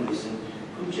friend Gleason,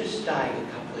 who just died a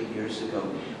couple of years ago.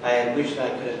 I had wished I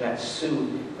could have met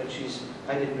Sue, but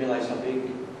I didn't realize how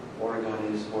big Oregon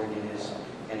is.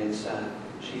 And it's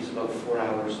she's about 4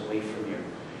 hours away from here.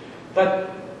 But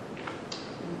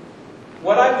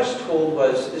what I was told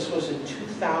was, this was in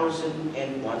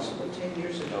 2001, so about 10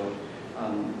 years ago,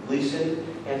 Gleason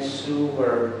and Sue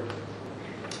were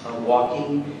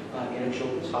walking in a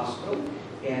children's hospital,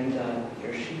 and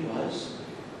here she was.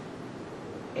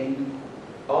 And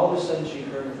all of a sudden she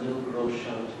heard a little girl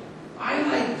shout, "I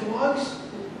like dogs.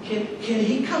 Can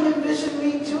he come and visit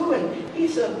me too? And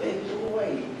he's a big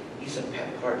boy. He's a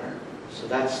pet partner. So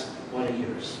that's one of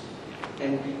yours."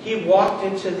 And he walked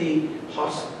into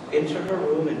her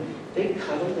room, and they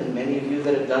cuddled, and many of you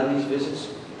that have done these visits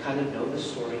kind of know the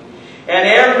story. And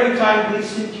every time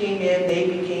Gleason came in, they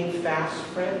became fast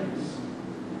friends.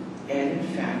 And in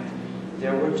fact,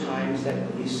 there were times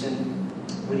that Gleason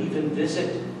would even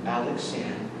visit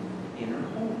Alexandre in her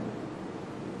home.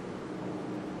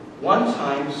 One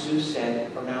time, Sue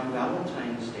said, around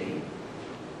Valentine's Day,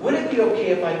 "Would it be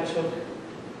okay if I took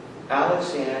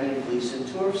Alexandre and Gleason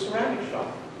to her ceramic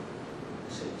shop?"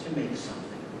 I said, "To make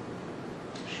something."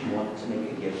 She wanted to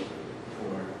make a gift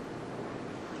for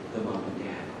the mom and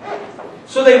dad.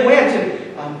 So they went,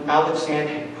 and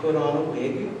Alexandre put on a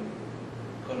wig,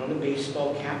 put on a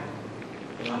baseball cap,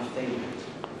 and off they went.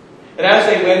 And as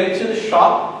they went into the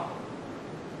shop,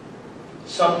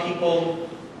 some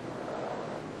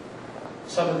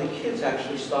of the kids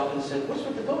actually stopped and said, "What's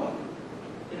with the dog?"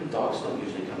 You know, dogs don't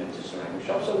usually come into ceramic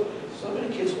shops. So some of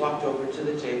the kids walked over to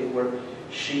the table where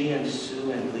she and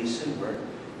Sue and Gleason were,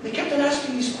 They kept on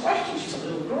asking these questions. She's a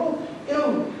little girl, you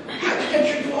know, how'd you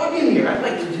get your dog in here? I'd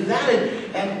like to do that.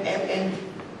 And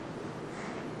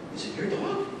is it your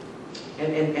dog?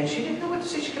 And she didn't know what to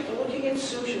say. She kept on looking at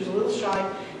Sue. She was a little shy.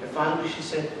 And finally she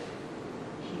said,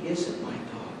 he isn't my dog.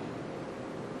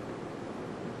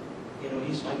 You know,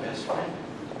 he's my best friend.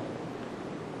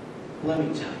 Let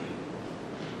me tell you.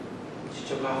 She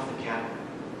took off the cap.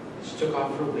 She took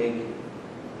off her wig.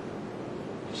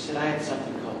 She said, I had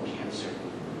something called cancer.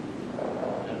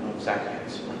 I don't know exactly how to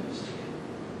explain this to you.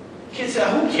 Kids said,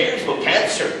 who cares about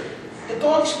cancer? The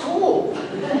dog's cool.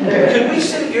 Could we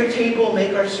sit at your table and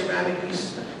make our ceramic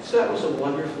pieces? So that was a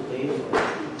wonderful day for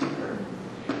her.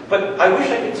 But I wish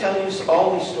I could tell you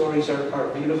all these stories are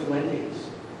beautiful endings.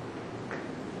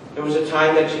 There was a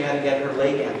time that she had to get her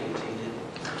leg amputated,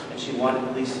 and she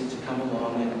wanted Gleason to come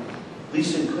along, and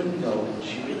Gleason couldn't go, and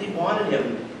she really wanted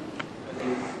him, but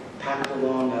they packed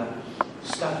along a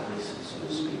stuffed Gleason, so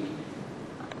to speak.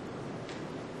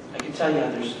 I can tell you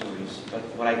other stories, but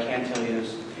what I can tell you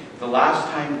is the last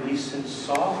time Gleason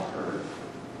saw her,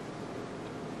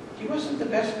 he wasn't the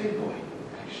best big boy,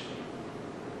 actually,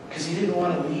 because he didn't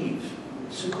want to leave.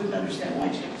 Sue couldn't understand why.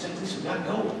 She said, Gleason, we gotta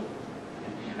go.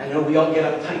 I know we all get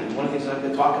uptight. One of the things I'm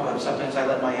going to talk about is sometimes I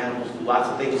let my animals do lots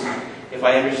of things if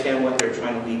I understand what they're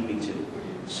trying to lead me to.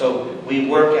 So we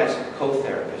work as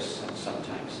co-therapists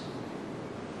sometimes.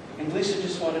 And Gleason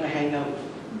just wanted to hang out.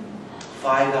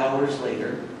 5 hours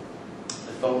later, the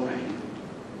phone rang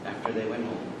after they went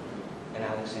home, and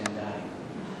Alexander died.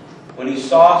 When he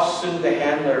saw Sue, the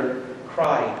handler,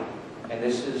 cry, and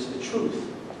this is the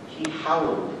truth, he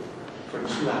howled for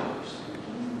 2 hours.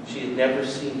 She had never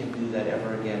seen him do that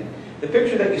ever again. The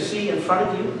picture that you see in front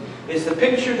of you is the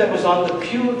picture that was on the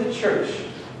pew of the church.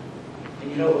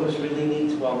 And you know what was really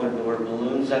neat? While there were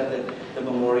balloons at the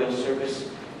memorial service,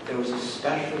 there was a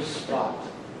special spot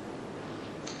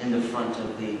in the front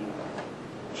of the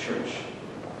church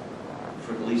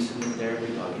for Gleason, the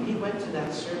therapy dog. And he went to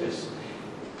that service.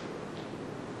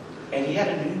 And he had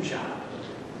a new job.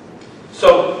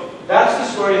 So that's the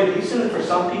story of Gleason, and for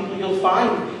some people you'll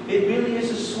find it really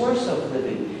is a source of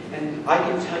living. And I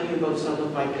can tell you about some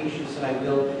of my patients, and I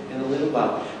will in a little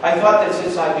while. I thought that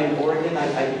since I'm in Oregon,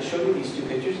 I could show you these two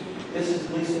pictures. This is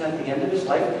Gleason at the end of his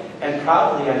life, and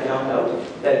proudly I found out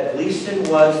that Gleason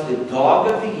was the Dog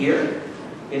of the Year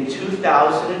in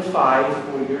 2005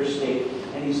 for your state,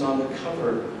 and he's on the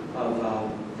cover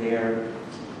of their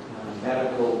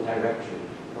medical directory.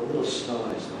 A little snow,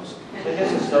 I suppose. I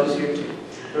guess it snows here too.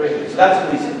 Very good. So that's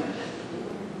Gleason.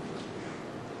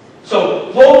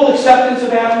 So, global acceptance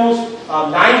of animals.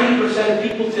 90% of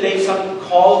people today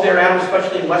call their animals,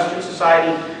 especially in Western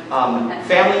society,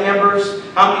 family members.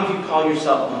 How many of you call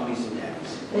yourself mummies and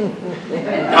daddies?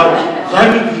 Now,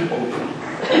 let me be open.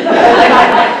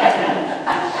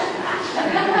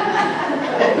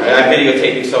 I'm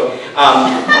videotaping, so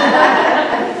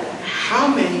how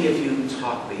many of you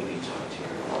talk baby talk to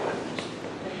your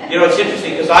animals? You know, it's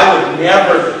interesting because I would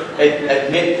never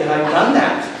admit that I've done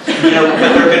that. You know, but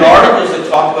there have been articles that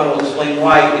talk about, I'll explain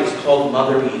why, it's called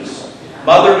motherese.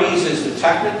 Motherese is the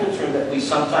technical term that we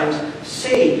sometimes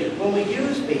say when we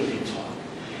use baby talk.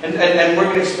 And we're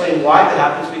going to explain why that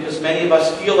happens, because many of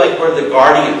us feel like we're the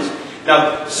guardians.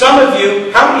 Now, some of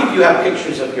you, how many of you have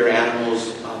pictures of your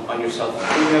animals on your cell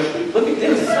phone? Look at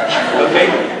this, okay?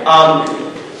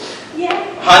 Yeah.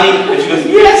 Honey, and she goes,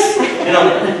 yes! You know,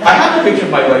 I have a picture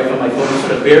of my wife on my phone,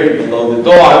 sort of buried below the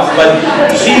dogs, but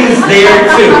she's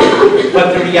there too.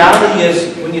 But the reality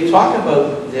is, when you talk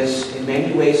about this, in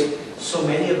many ways, so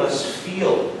many of us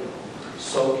feel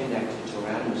so connected to our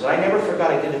animals. I never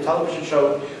forgot, I did a television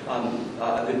show,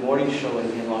 a Good Morning show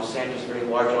in Los Angeles, a very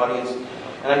large audience,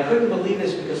 and I couldn't believe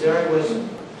this because there I was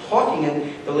talking,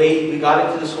 and the lady, we got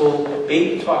into this whole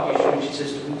baby talk issue, and she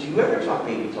says, do you ever talk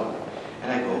baby talk?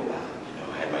 And I go,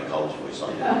 I had my college voice on.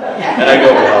 And I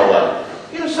go, well,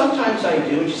 you know, sometimes I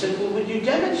do. And she said, well, would you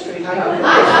demonstrate how you do this?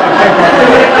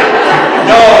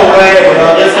 No way,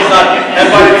 well, this is not. And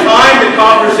by the time the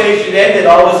conversation ended,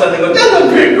 all of a sudden they go, that's a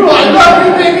big girl, I love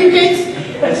you, baby cakes.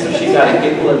 And so she got a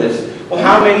giggle of this. Well,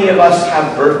 how many of us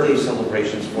have birthday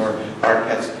celebrations for our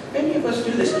pets? Many of us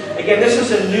do this. Again, this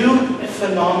is a new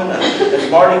phenomenon.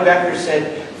 As Marty Becker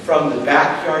said, from the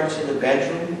backyard to the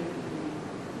bedroom,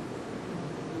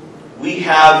 we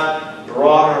have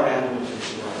brought our animals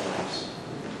into our lives.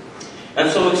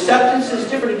 And so acceptance is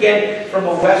different, again, from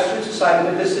a Western society,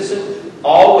 but this isn't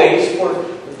always for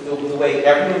the way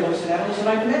everyone looks at animals. And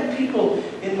I've met people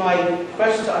in my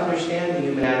quest to understand the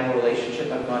human-animal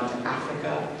relationship. I've gone to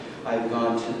Africa. I've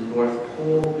gone to the North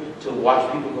Pole to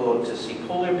watch people go to see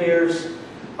polar bears.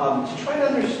 to try to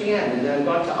understand. And then I've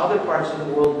gone to other parts of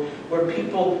the world where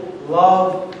people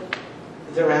love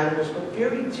their animals, but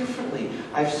very differently.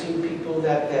 I've seen people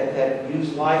that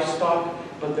use livestock,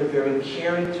 but they're very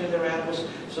caring to their animals,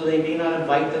 so they may not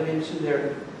invite them into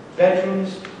their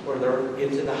bedrooms or they're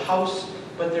into the house,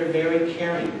 but they're very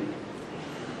caring.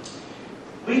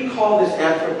 We call this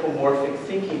anthropomorphic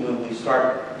thinking when we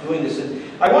start doing this. And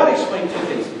I want to explain two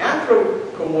things.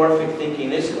 Anthropomorphic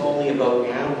thinking isn't only about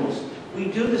animals. We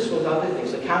do this with other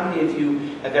things. Like how many of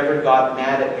you have ever got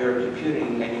mad at your computer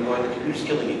and you're going, the computer's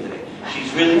killing me today.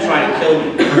 She's really trying to kill me.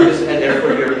 And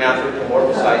therefore you're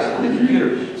anthropomorphizing the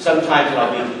computer. Sometimes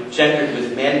I'll be gendered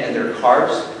with men and their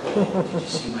cars. Oh, did you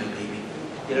see my baby?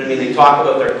 You know what I mean? They talk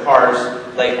about their cars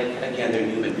like, again, they're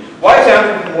human. Why is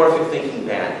anthropomorphic thinking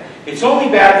bad? It's only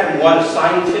bad from one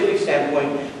scientific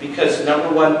standpoint because, number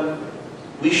one,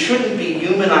 we shouldn't be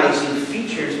humanizing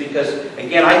features because,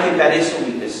 again, I think that is a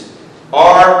weakness.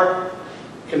 Our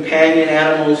companion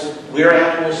animals, we're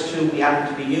animals too. We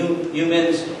happen to be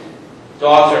humans.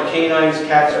 Dogs are canines,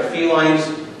 cats are felines.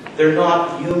 They're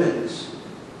not humans.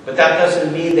 But that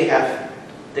doesn't mean they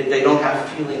don't have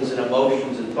feelings and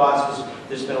emotions and thoughts, because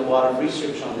there's been a lot of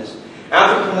research on this.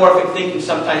 Anthropomorphic thinking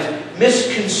sometimes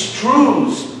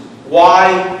misconstrues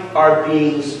why our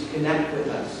beings connect with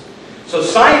us. So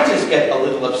scientists get a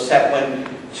little upset when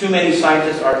too many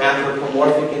scientists are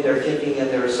anthropomorphic in their thinking and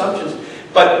their assumptions.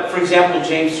 But, for example,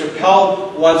 James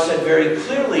Serpell once said very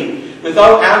clearly,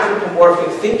 without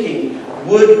anthropomorphic thinking,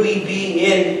 would we be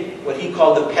in what he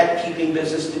called the pet-keeping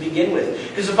business to begin with?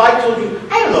 Because if I told you,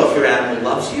 I don't know if your animal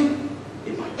loves you,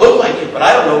 it might look like it, but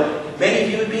I don't know, many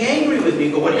of you would be angry with me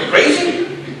and go, what, are you crazy?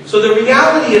 So the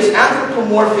reality is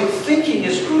anthropomorphic thinking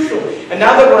is crucial. And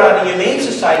now that we're at a humane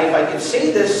society, if I can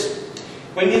say this,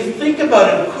 when you think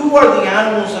about it, who are the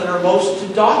animals that are most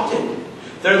adopted?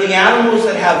 They're the animals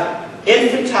that have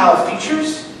infantile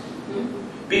features,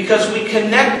 because we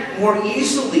connect more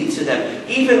easily to them.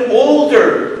 Even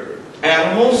older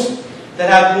animals that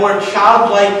have more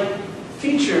childlike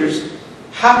features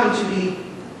happen to be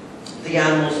the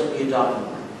animals that we adopt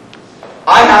more.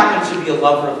 I happen to be a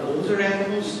lover of older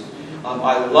animals.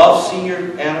 I love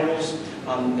senior animals.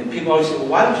 And people always say, well,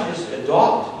 why don't you just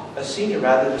adopt a senior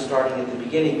rather than starting at the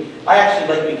beginning? I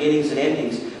actually like beginnings and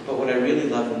endings, but what I really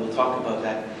love, and we'll talk about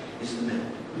that, is the middle.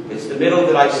 It's the middle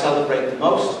that I celebrate the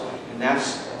most, and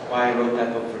that's why I wrote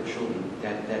that book for children.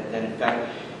 That in fact,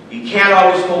 you can't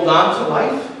always hold on to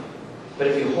life, but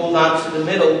if you hold on to the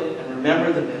middle and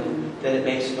remember the middle, then it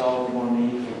makes it all more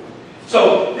meaningful.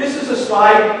 So this is a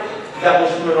slide that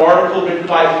was from an article written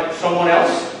by someone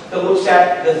else that looks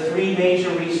at the three major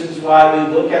reasons why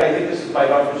we look at, I think this is by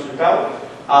Dr. Serpell,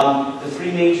 the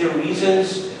three major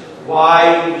reasons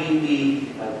why we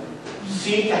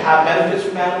seem to have benefits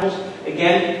from animals.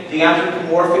 Again, the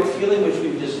anthropomorphic feeling, which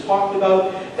we've just talked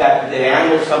about, that the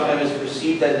animal sometimes is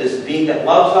perceived as this being that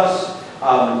loves us,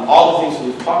 all the things that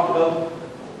we've talked about.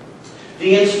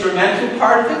 The instrumental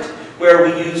part of it, where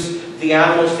we use the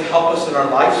animals to help us in our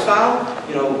lifestyle.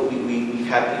 You know, we've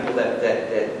had people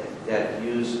that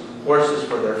use horses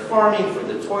for their farming, for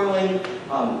the toiling.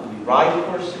 We ride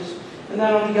horses. And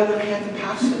then on the other hand, the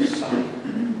passive side.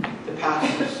 The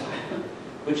passive side,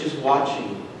 which is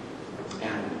watching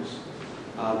animals.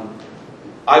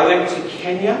 I went to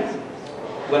Kenya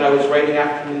when I was writing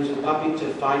Afternoons with Puppy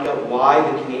to find out why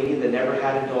the Canadian that never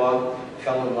had a dog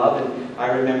fell in love. And I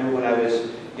remember when I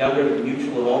was younger, the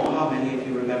Mutual of Omaha, many of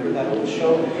you remember that old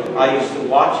show. I used to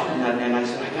watch it, and I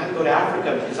said, I got to go to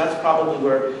Africa, because that's probably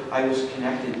where I was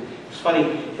connected. It's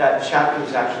funny, that chapter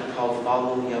is actually called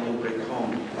Follow the Yellow Brick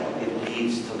Home. It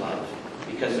leads to love.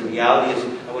 Because the reality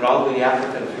is, I went all the way to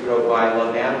Africa to figure out why I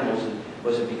loved animals, and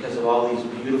was it because of all these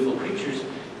beautiful creatures?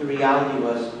 The reality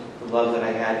was the love that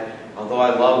I had. Although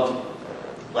I loved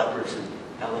leopards and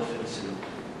elephants,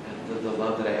 and the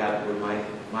love that I had were my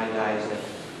guys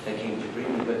that came to breed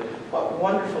me. But what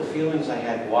wonderful feelings I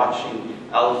had watching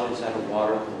elephants at a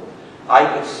water hole. I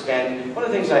could spend, one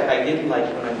of the things I didn't like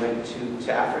when I went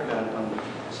to Africa on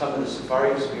some of the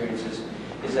safari experiences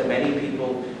is that many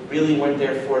people really weren't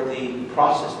there for the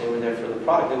process, they were there for the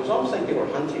product. It was almost like they were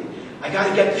hunting. I got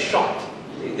to get the shot.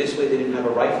 This way they didn't have a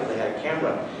rifle, they had a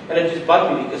camera. And it just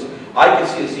bugged me because I could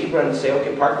see a zebra and say,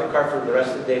 okay, park the car for the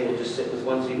rest of the day, we'll just sit with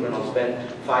one zebra and I'll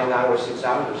spend 5 hours, 6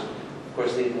 hours. Of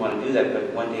course, they didn't want to do that,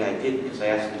 but one day I did because I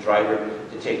asked the driver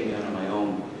to take me on my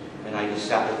own. And I just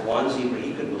sat with one zebra.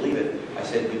 He couldn't believe it. I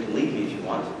said, you can leave me if you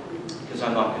want, because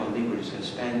I'm not going to leave. We're just going to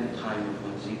spend the time with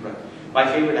one zebra. My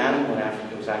favorite animal in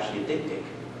Africa was actually a dik-dik.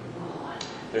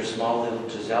 They're small little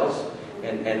gazelles.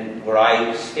 And where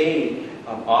I stayed,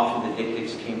 often the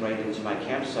dik-diks came right into my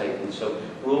campsite. And so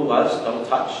rule was, don't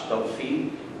touch, don't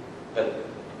feed, but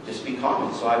just be calm.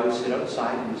 And so I would sit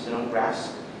outside and sit on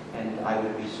grass, and I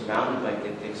would be surrounded by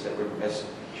dik-diks that were as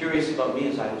curious about me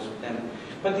as I was with them.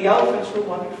 But the elephants were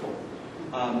wonderful.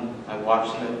 I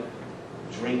watched them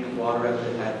drink water at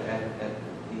the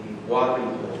watering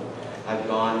hole. I've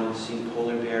gone and seen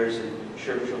polar bears in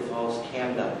Churchill Falls,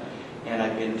 Canada, and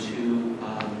I've been to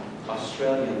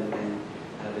Australia and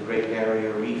the Great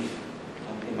Barrier Reef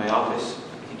in my office.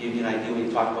 To give you an idea, when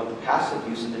you talk about the passive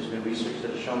use, and there's been research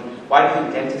that has shown, why do you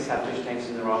think dentists have fish tanks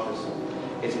in their office?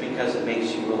 It's because it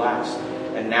makes you relax.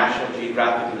 And National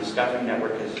Geographic and Discovery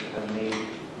Network has made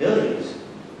millions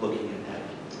looking at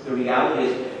that. The reality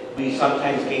is, we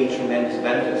sometimes gain tremendous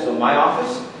benefits. So my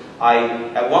office,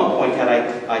 at one point,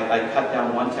 I cut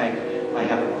down one tank. I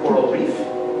have a coral reef,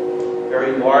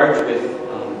 very large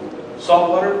with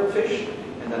saltwater fish,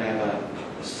 and then I have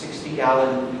a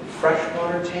 60-gallon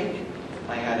freshwater tank.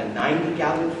 I had a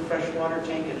 90-gallon freshwater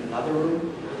tank in another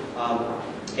room.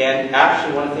 And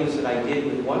actually, one of the things that I did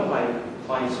with one of my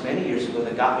clients many years ago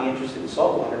that got me interested in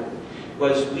saltwater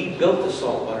was we built a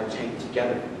saltwater tank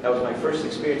together. That was my first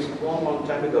experience a long, long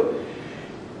time ago.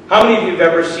 How many of you have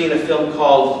ever seen a film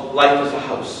called Life is a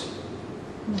House?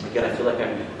 Again, I feel like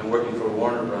I'm working for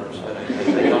Warner Brothers, but I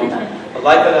don't.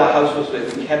 Life is a House was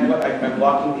with Ken, I'm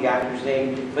blocking the actor's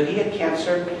name, but he had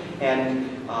cancer, and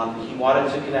he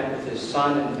wanted to connect with his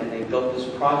son, and they built this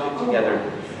project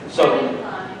together. So,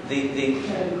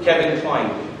 Kevin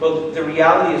Fine. Well, the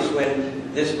reality is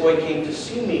when this boy came to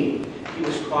see me, he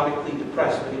was chronically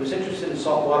depressed, but he was interested in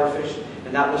saltwater fish,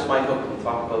 and that was my hook. We'll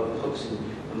talk about the hooks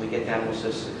when we get down to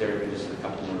assisted therapy in just a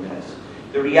couple more minutes.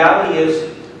 The reality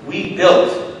is we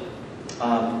built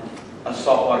a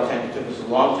saltwater tank. It took us a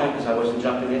long time because I wasn't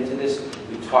jumping into this.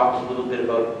 We talked a little bit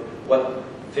about what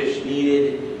fish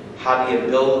needed, how do you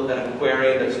build an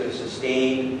aquarium that's going to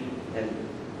sustain and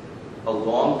a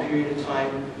long period of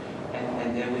time,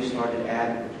 and then we started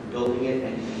building it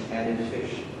and adding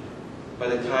fish. By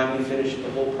the time we finished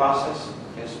the whole process,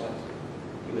 guess what?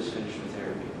 He was finished with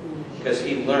therapy. Because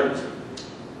he learned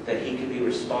that he could be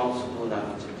responsible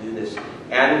enough to do this.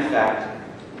 And in fact,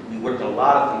 we worked on a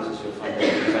lot of things, as you'll find out,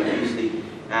 because I use the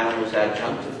animals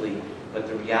adjunctively, but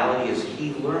the reality is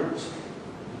he learned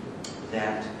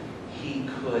that he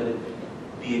could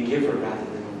be a giver rather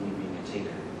than only being a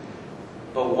taker.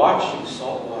 But watching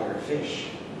saltwater fish,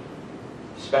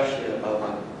 especially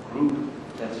a group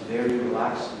that's very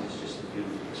relaxing, is just a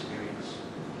beautiful experience.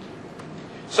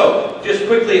 So, just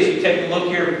quickly, as you take a look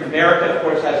here, America, of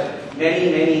course, has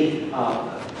many, many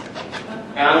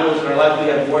animals in our life. We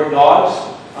have more dogs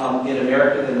in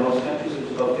America than most countries.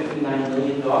 There's about 59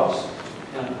 million dogs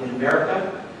in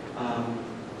America.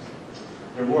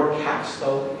 There are more cats,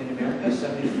 though, in America,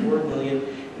 74 million.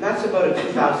 And that's about a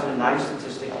 2009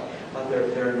 statistic.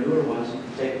 There are newer ones you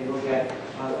can take a look at.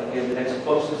 Again, the next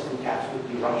closest to cats would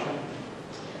be Russia.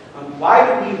 Why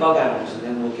do we love animals? And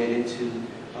then we'll get into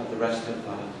the rest of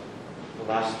the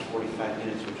last 45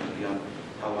 minutes, which will be on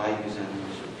how I use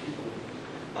animals with people.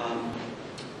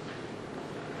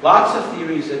 Lots of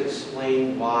theories that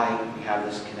explain why we have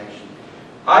this connection.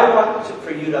 I want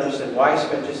for you to understand why I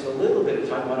spent just a little bit of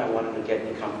time when I wanted to get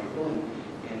you comfortable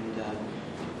and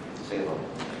say hello.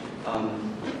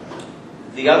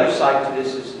 The other side to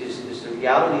this is the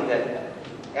reality that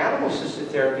animal-assisted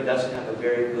therapy doesn't have a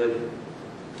very good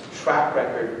track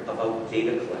record about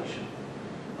data collection.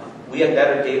 We have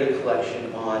better data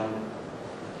collection on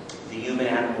the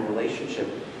human-animal relationship.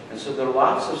 And so there are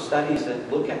lots of studies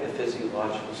that look at the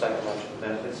physiological, psychological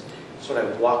benefits. So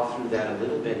I've walked through that a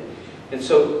little bit. And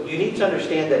so you need to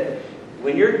understand that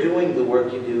when you're doing the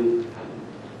work you do,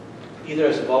 either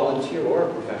as a volunteer or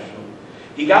a professional,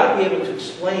 you got to be able to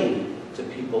explain to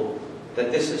people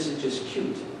that this isn't just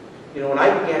cute. You know, when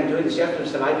I began doing this, you have to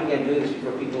understand, I began doing this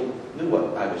before people knew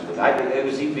what I was doing. It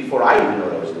was even before I even knew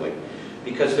what I was doing.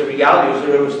 Because the reality was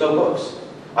there was no books.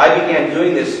 I began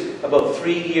doing this about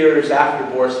 3 years after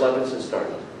Boris Levinson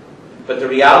started. But the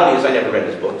reality is I never read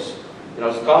his books. You know,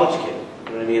 I was a college kid.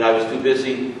 You know what I mean? I was too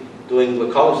busy doing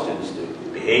what college students do,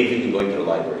 behaving and going to the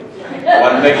library. I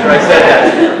wanted to make sure I said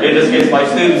that, in just case my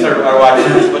students are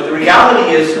watching this. But the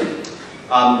reality is,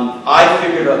 I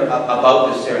figured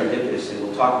about this serendipitous, and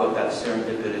we'll talk about that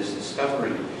serendipitous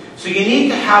discovery. So you need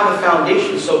to have a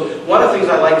foundation. So one of the things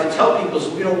I like to tell people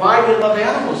is, you know, why do you love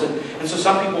animals? And so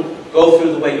some people go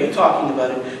through the way you're talking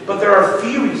about it, but there are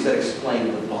theories that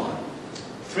explain the bond.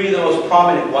 3 of the most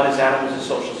prominent, one is animals and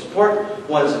social support,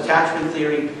 one is attachment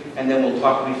theory, and then we'll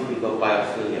talk briefly about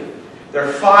biophilia. There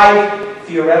are 5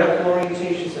 theoretical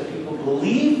orientations that people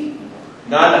believe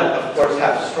None, of course,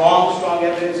 have strong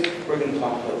evidence. We're going to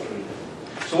talk about 3 of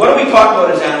them. So what do we talk about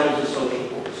as animals of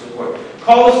social support?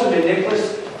 Collisson and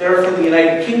Nicholas, they're from the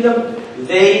United Kingdom.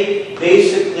 They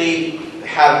basically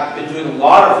have been doing a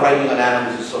lot of writing on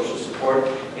animals of social support.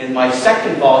 In my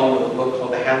second volume of a book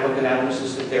called The Handbook on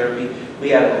Animal-Assisted Therapy,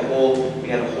 we had a whole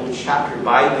chapter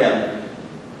by them.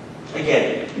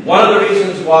 Again, one of the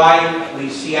reasons why we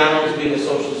see animals being a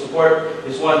social support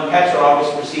is, one, pets are always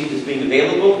perceived as being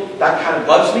available. That kind of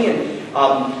bugs me, and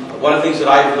one of the things that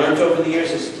I've learned over the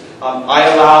years is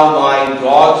I allow my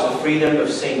dogs the freedom of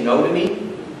saying no to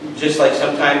me, just like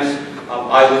sometimes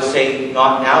I would say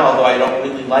not now, although I don't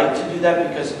really like to do that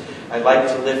because I like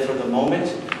to live for the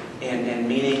moment, and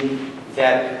meaning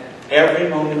that every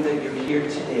moment that you're here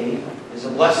today is a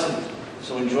blessing.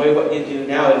 So enjoy what you do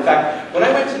now. In fact, when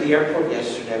I went to the airport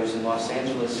yesterday, I was in Los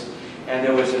Angeles, and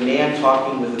there was a man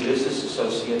talking with a business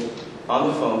associate on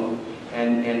the phone,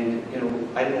 and you know,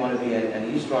 I didn't want to be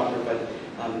an eavesdropper, but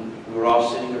we were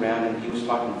all sitting around, and he was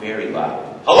talking very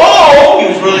loud. Hello! He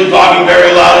was really talking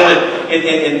very loud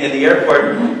in the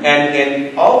airport,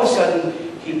 and all of a sudden,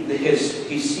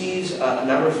 he sees a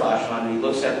number flash on, and he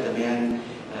looks at the man,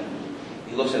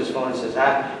 he looks at his phone and says,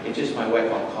 it's just my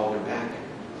wife, I'll call her back.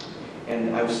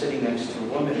 And I was sitting next to a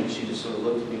woman, and she just sort of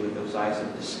looked at me with those eyes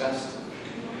of disgust.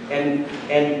 And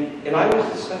I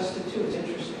was disgusted too. It's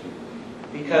interesting.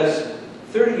 Because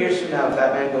 30 years from now, if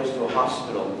that man goes to a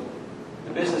hospital,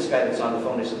 the business guy that's on the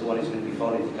phone isn't the one who's going to be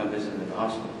phoning to come visit him in the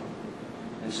hospital.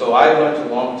 And so I learned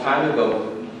a long time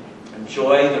ago,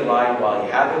 enjoy the ride while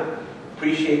you have it,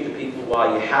 appreciate the people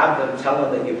while you have them, tell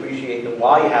them that you appreciate them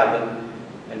while you have them,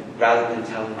 and rather than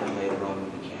telling them later on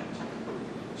when you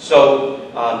can't.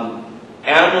 So,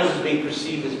 animals as being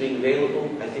perceived as being available,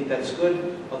 I think that's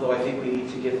good, although I think we need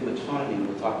to give them autonomy.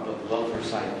 We'll talk about the welfare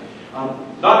side.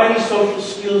 Not many social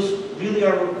skills really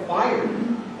are required,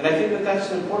 and I think that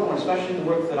that's an important one, especially in the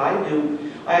work that I do.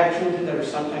 I have children that are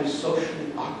sometimes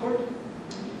socially awkward,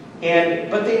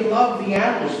 but they love the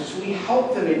animals, so we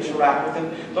help them interact with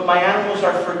them, but my animals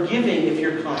are forgiving if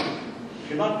you're kind. If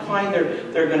you're not kind,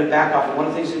 they're going to back off. And one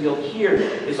of the things that you'll hear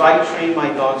is I train my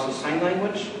dogs in sign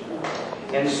language.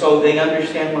 And so they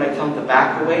understand when I tell them to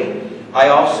back away. I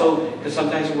also, because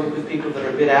sometimes I work with people that are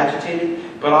a bit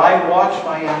agitated, but I watch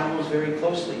my animals very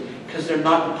closely because they're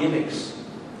not gimmicks.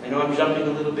 I know I'm jumping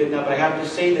a little bit now, but I have to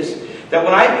say this, that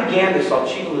when I began this, I'll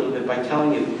cheat a little bit by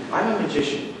telling you, I'm a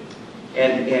magician.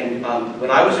 And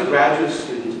when I was a graduate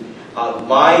student,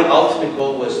 my ultimate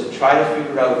goal was to try to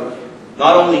figure out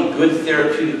not only good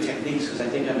therapeutic techniques, because I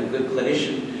think I'm a good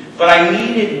clinician, but I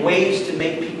needed ways to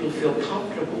make people feel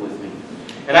comfortable with me.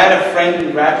 And I had a friend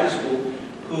in graduate school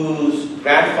whose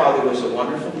grandfather was a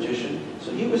wonderful magician,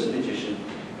 so he was a magician.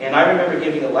 And I remember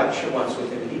giving a lecture once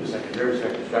with him, and he was like a nervous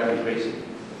wreck, he was driving me crazy.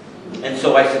 And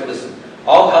so I said, listen,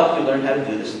 I'll help you learn how to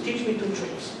do this. Teach me 2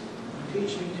 tricks.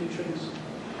 Teach me 2 tricks.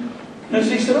 And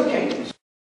so he said, okay.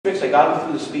 I got him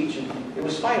through the speech, and it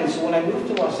was fine. And so when I moved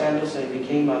to Los Angeles and I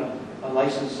became a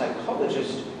licensed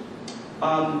psychologist,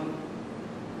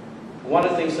 one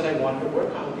of the things that I wanted to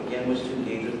work on again was to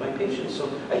engage with my patients.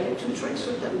 So I did 2 tricks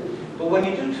with them. But when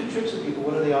you do 2 tricks with people,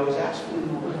 what do they always ask for?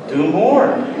 Do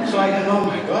more. So I go, oh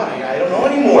my God, I don't know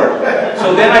anymore.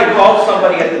 So then I called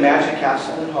somebody at the Magic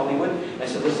Castle in Hollywood. And I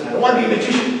said, listen, I don't want to be a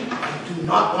magician. I do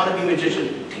not want to be a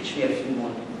magician. Teach me a few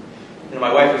more. You know,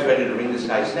 my wife was ready to wring this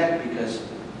guy's neck because,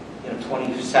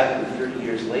 27, 30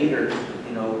 years later,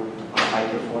 I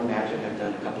perform magic. I've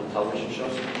done a couple of television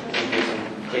shows with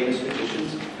some famous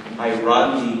magicians. I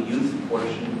run the youth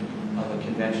portion of a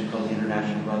convention called the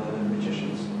International Brotherhood of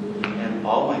Magicians, and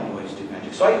all my boys do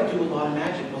magic. So I do a lot of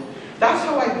magic. Well, that's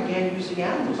how I began using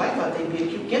animals. I thought they'd be a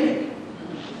cute gimmick,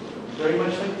 very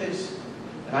much like this.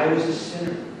 And I was a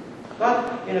sinner,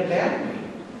 not in a bad way.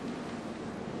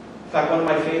 In fact, one of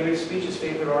my favorite speeches,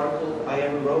 favorite article I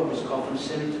ever wrote was called From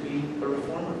Sinner to Be a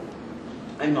Reformer.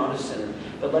 I'm not a sinner,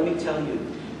 but let me tell you,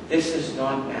 this is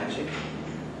not magic.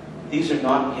 These are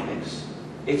not gimmicks.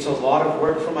 It's a lot of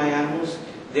work for my animals.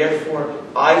 Therefore,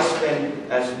 I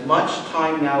spend as much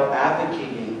time now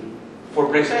advocating for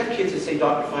breaks. I have kids that say,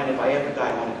 Dr. Fine, if I ever die,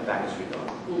 I want to come back as your dog.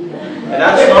 And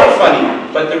that's not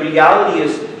funny. But the reality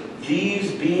is,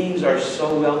 these beings are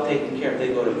so well taken care of.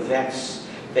 They go to vets.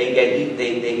 They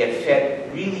get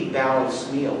fed really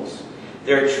balanced meals.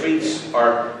 Their treats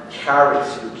are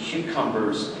carrots and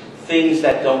cucumbers, things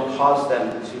that don't cause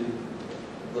them to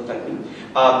look like me.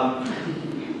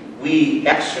 We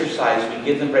exercise, we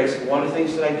give them breaks. And one of the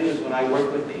things that I do is when I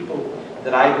work with people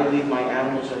that I believe my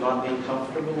animals are not being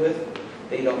comfortable with,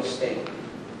 they don't stay.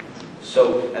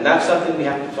 So, and that's something we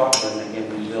have to talk about, and again,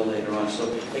 we will later on.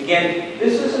 So, again,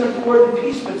 this is an important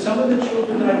piece, but some of the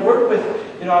children that I work with,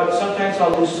 sometimes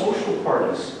I'll do social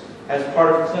parties as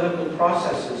part of clinical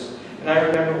processes. And I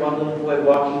remember one little boy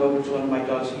walking over to one of my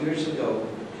dogs years ago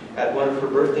at one of her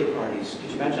birthday parties. Could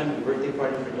you imagine having a birthday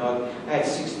party for a dog? I had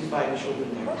 65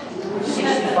 children there.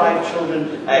 65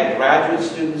 children. I had graduate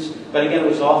students. But again, it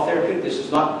was all therapeutic. This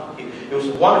is not, it was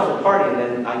a wonderful party, and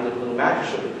then I did a little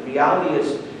magic show. But the reality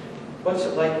is, what's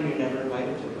it like when you're never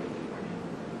invited to a birthday party?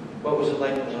 What was it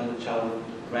like when another child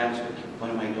ran to one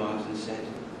of my dogs and said,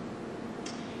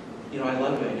 I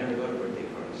love you, I never go to birthday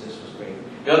parties. This was great.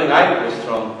 The other thing I was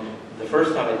thrown, the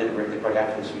first time I did a birthday party,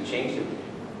 afterwards we changed it,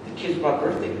 the kids brought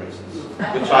birthday presents,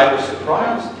 which I was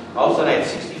surprised. All of a sudden I had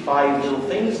 65 little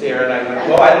things there, and I went,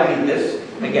 well, I didn't need this.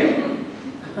 Again,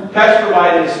 Patch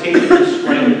provided escape from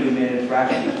strain of human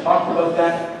interaction. We talked about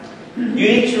that. You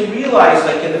need to realize,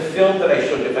 like in the film that I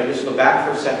showed you, if I just go back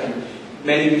for a second,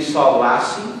 many of you saw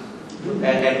Lassie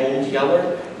and Old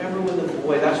Yeller. Remember when the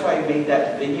boy, that's why I made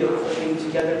that video thing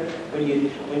together.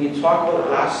 When you talk about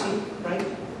Lassie, right?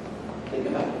 Think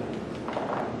about it.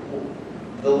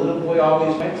 The little boy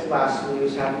always went to Lassie when he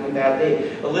was having a bad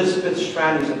day. Elizabeth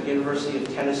Strand, who's at the University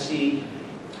of Tennessee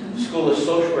School of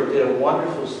Social Work, did a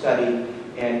wonderful study,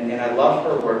 and I love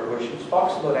her work, where she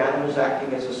talks about animals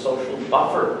acting as a social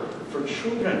buffer for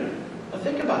children. Now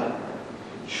think about it.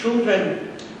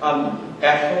 Children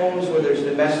at homes where there's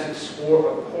domestic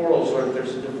quarrels or if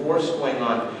there's a divorce going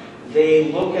on,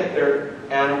 they look at their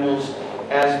animals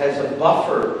as a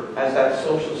buffer, as that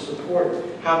social support.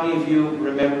 How many of you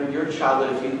remember your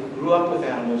childhood, if you grew up with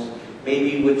animals, maybe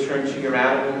you would turn to your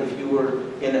animal if you were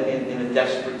in a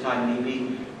desperate time,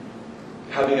 maybe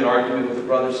having an argument with a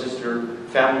brother, sister,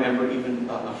 family member, even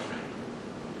a friend.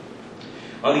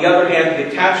 On the other hand, the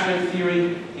attachment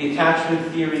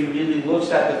theory really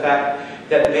looks at the fact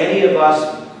that many of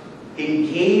us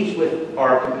engage with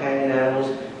our companion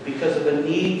animals because of a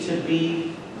need to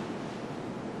be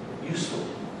useful.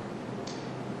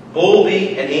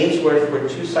 Bowlby and Ainsworth were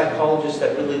two psychologists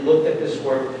that really looked at this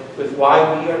work with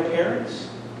why we are parents.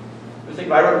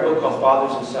 I wrote a book called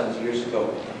Fathers and Sons years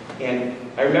ago, and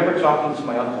I remember talking to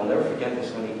my uncle. I'll never forget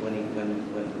this when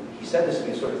he said this to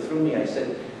me. It sort of threw me. I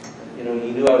said, he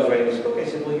knew I was writing this book. I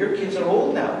said, well, your kids are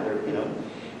old now.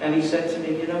 And he said to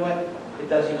me, you know what?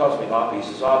 He calls me Aubrey.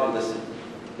 He says, Aubrey, listen,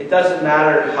 it doesn't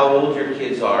matter how old your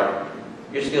kids are.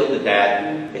 You're still the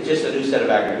dad. It's just a new set of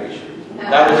aggravation.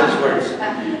 That was his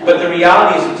words. But the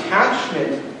reality is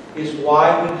attachment is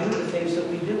why we do the things that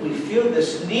we do. We feel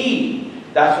this need.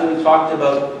 That's when we talked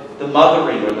about the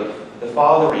mothering or the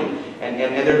fathering. And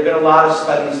there have been a lot of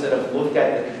studies that have looked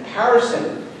at the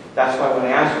comparison. That's why when I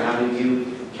asked you, how many of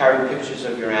you carry pictures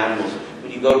of your animals?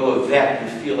 When you go to a vet,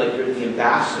 you feel like you're the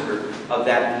ambassador of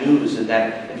that news. And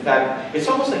that, in fact, it's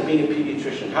almost like being a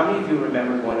pediatrician. How many of you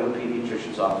remember going to a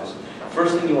pediatrician's office?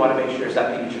 First thing you want to make sure is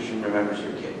that pediatrician remembers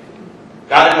your kid.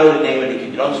 Got to know the name of the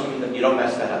kid. You don't screw them. You don't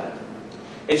mess that up.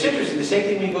 It's interesting. The same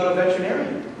thing when you go to a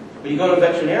veterinarian. When you go to a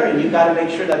veterinarian, you've got to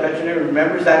make sure that veterinarian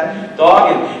remembers that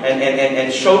dog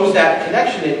and shows that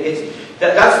connection.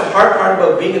 That's the hard part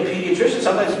about being a pediatrician.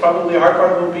 Sometimes it's probably a hard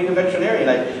part about being a veterinarian.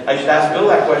 I should ask Bill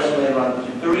that question later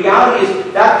on. The reality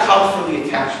is that comes from the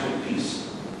attachment piece.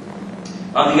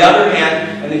 On the other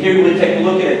hand, and here we take a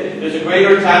look at it, there's a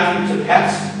greater attachment to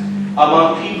pets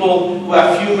among people who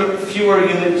have fewer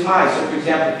human ties. So, for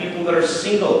example, people that are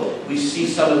single, we see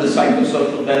some of the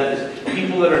psychosocial benefits.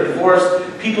 People that are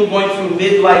divorced, people going through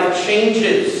midlife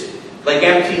changes, like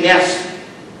empty nest.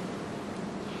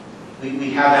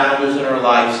 We have animals in our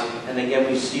lives, and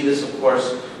again, we see this, of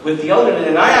course, with the elderly.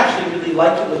 And I actually really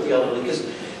like it with the elderly, because,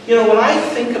 when I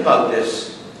think about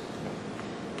this,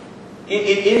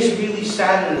 it is really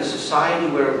sad in a society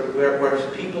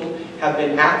where people have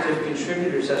been active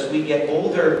contributors. As we get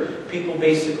older, people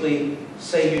basically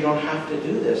say, you don't have to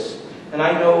do this. And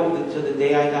I know that to the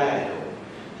day I die, I hope,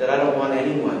 that I don't want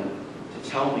anyone to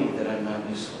tell me that I'm not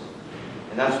useful.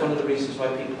 And that's one of the reasons why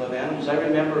people have animals. I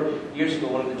remember years ago,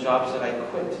 one of the jobs that I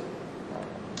quit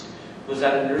was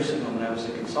at a nursing home, and I was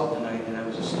a consultant, and I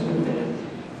was a student there.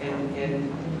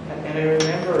 And I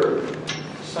remember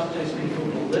sometimes people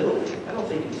belittle, I don't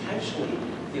think intentionally,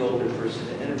 the older person.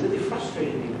 And it really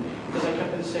frustrated me, because I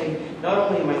kept on saying, not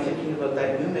only am I thinking about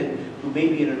that human who may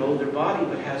be in an older body,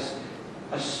 but has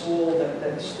a soul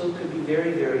that still could be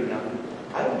very, very young.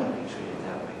 I don't want to be treated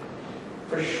that way.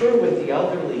 For sure, with the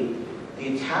elderly,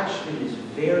 the attachment is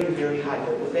very, very high.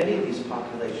 But with any of these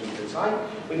populations, it's high.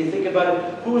 When you think about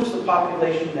it, who is the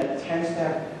population that tends to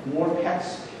have more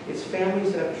pets? It's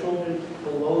families that have children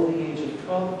below the age of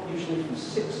 12, usually from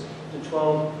 6 to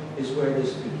 12 is where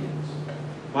this begins.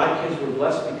 My kids were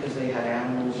blessed because they had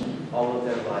animals all of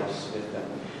their lives with them.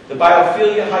 The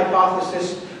biophilia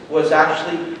hypothesis was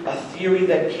actually a theory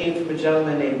that came from a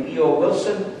gentleman named E.O.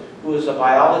 Wilson, who was a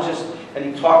biologist, and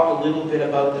he talked a little bit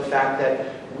about the fact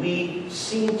that we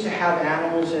seem to have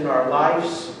animals in our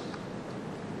lives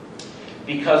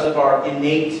because of our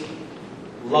innate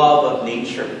love of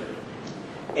nature.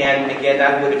 And again,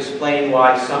 that would explain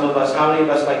why some of us, how many of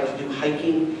us like to do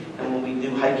hiking, and when we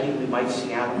do hiking we might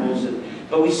see animals,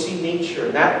 but we see nature,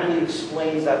 and that really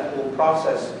explains that whole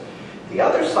process. The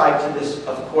other side to this,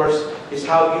 of course, is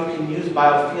how you can use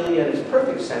biophilia in its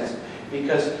perfect sense,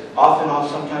 because often I'll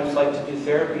sometimes like to do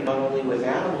therapy not only with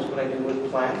animals, but I do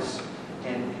with plants.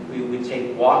 And we would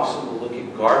take walks and we'll look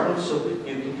at gardens, so you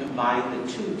can combine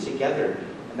the two together.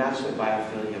 And that's what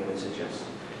biophilia would suggest.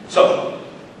 So,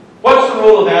 what's the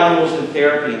role of animals in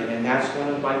therapy? And that's one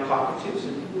of my cockatoos.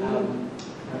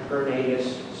 Her name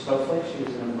is Snowflake. She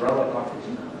was an umbrella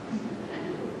cockatoo.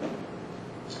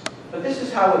 But this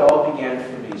is how it all began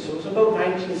for me. So it was about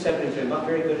 1973. I'm not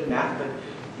very good at math, but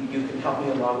you can help me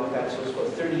along with that. So it's about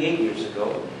 38 years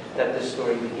ago that this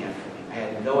story began for me. I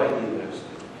had no idea what I was doing.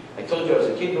 I told you I was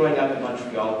a kid growing up in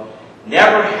Montreal,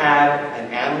 never had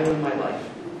an animal in my life.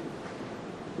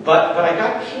 But I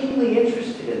got keenly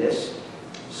interested in this,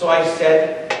 so I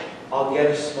said, I'll get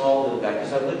a small little guy,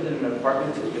 because I lived in an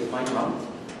apartment with my mom.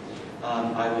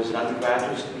 I was an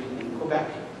undergraduate student in Quebec,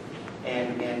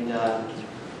 and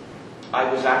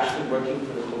I was actually working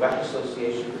for the Quebec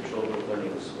Association for Children with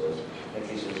Learning Disabilities. In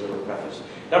case there's a little preface.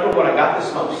 Number one, I got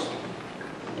this mouse,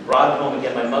 brought it home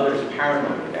again. My mother's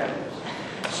paranoid with animals.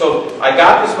 So I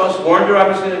got this mouse, warned her I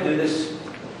was going to do this,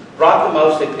 brought the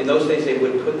mouse. In those days, they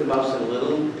would put the mouse in a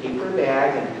little paper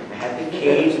bag, and I had the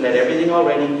cage and had everything all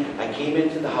ready. I came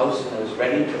into the house, and I was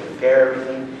ready to prepare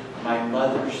everything. My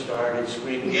mother started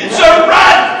screaming, "It's a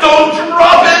rat! Don't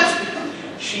drop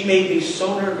it!" She made me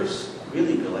so nervous.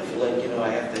 Really, Bill, I feel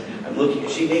like, I'm looking.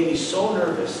 She made me so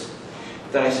nervous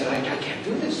that I said, I can't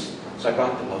do this. So I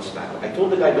brought the mouse back. I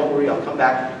told the guy, don't worry, I'll come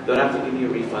back. Don't have to give me a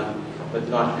refund, but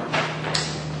not now.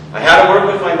 I had a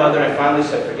word with my mother, and I finally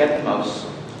said, forget the mouse,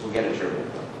 we'll get a gerbil.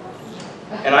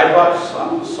 And I brought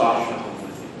Sasha home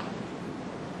with me.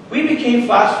 We became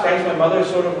fast friends. My mother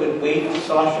sort of would wave to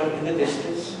Sasha in the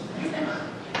distance.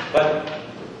 But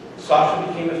Sasha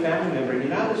became a family member. And you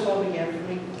know how this all began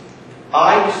for me?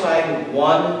 I decided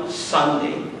one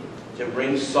Sunday to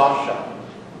bring Sasha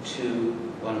to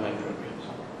one of my programs.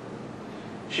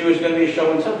 She was going to be a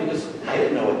show and tell because I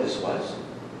didn't know what this was.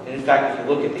 And in fact, if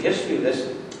you look at the history of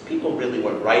this, people really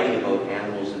weren't writing about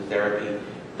animals in therapy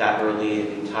that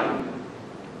early in time.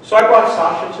 So I brought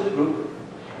Sasha to the group,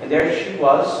 and there she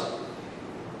was.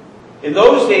 In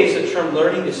those days, the term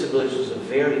learning disabilities was a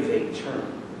very vague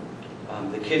term.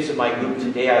 The kids in my group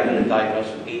today, I've been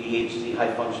diagnosed with ADHD,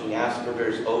 high-functioning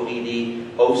Asperger's,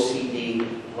 ODD, OCD,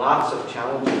 lots of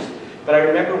challenges. But I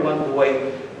remember one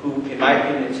boy who, in my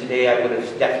opinion today, I would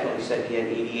have definitely said he had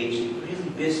ADHD, really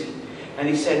busy. And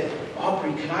he said,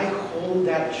 Aubrey, can I hold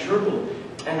that gerbil?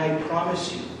 And I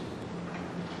promise you,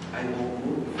 I won't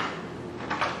move.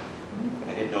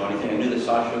 I didn't know anything. I knew that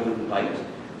Sasha wouldn't bite.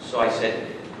 So I said,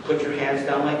 put your hands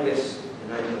down like this,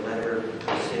 and I'm going to let her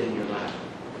sit in your lap.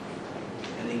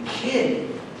 And the kid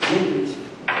didn't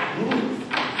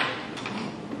move.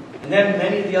 And then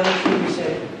many of the other kids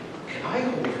said, can I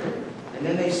hold her? And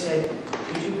then they said,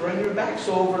 could you bring her back?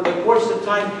 So over the course of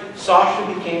time,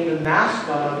 Sasha became the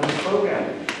mascot of the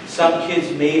program. Some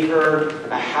kids made her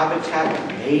a habitat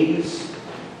maze.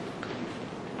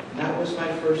 And that was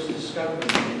my first discovery.